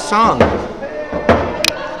you with this song.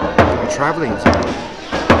 A traveling song.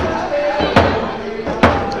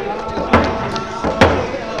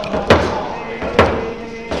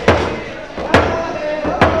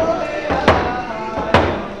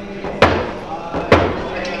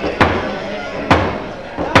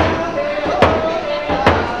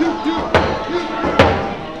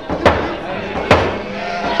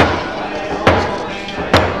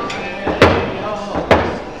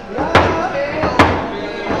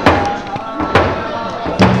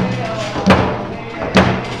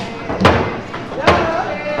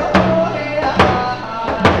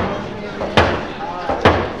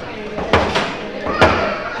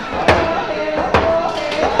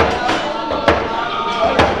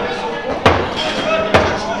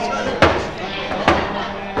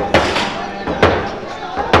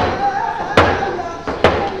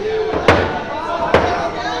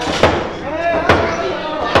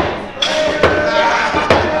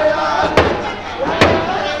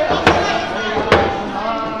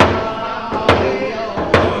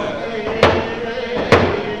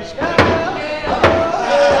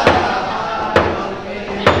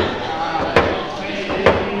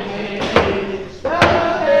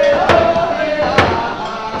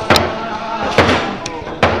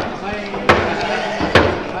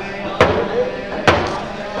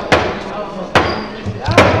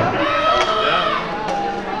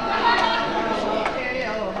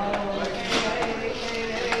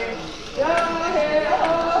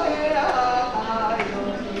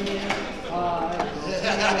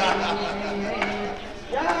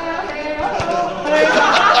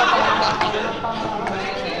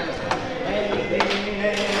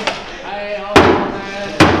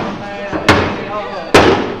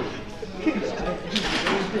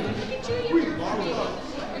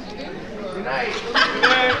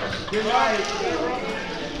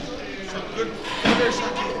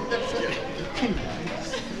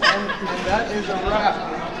 That is a wrap.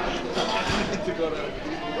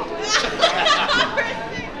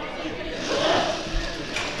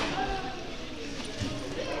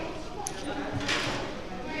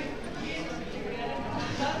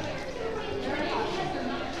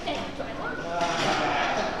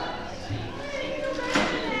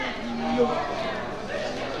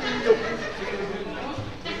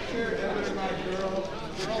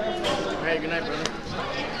 Hey, good night, brother.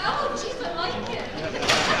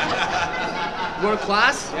 More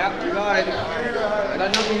class? Yeah, you got it. I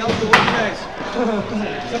got nothing else to organize.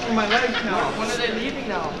 Except for my legs now. When are they leaving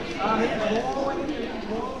now?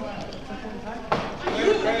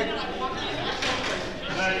 Right?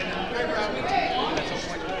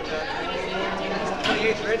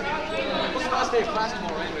 What's the last day of class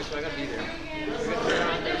tomorrow anyway, so I gotta be there. We gotta turn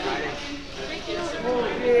around there Friday.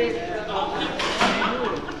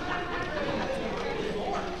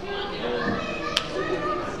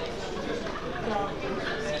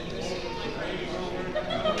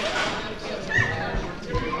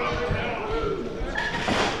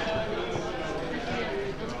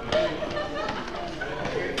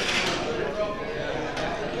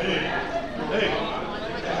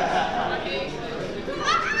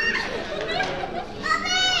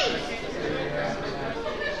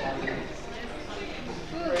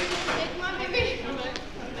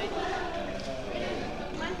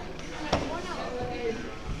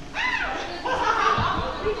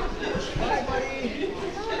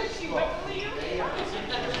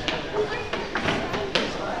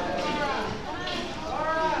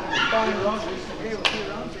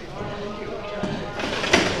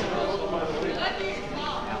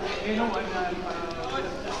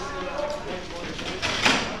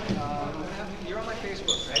 You're on my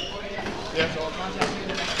Facebook, right? Yeah. So I'll contact you in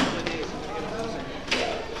the next couple of days.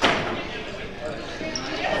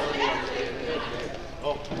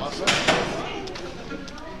 Oh.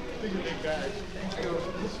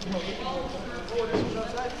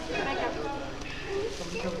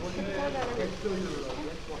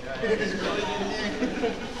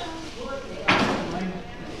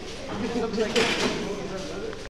 looks like it.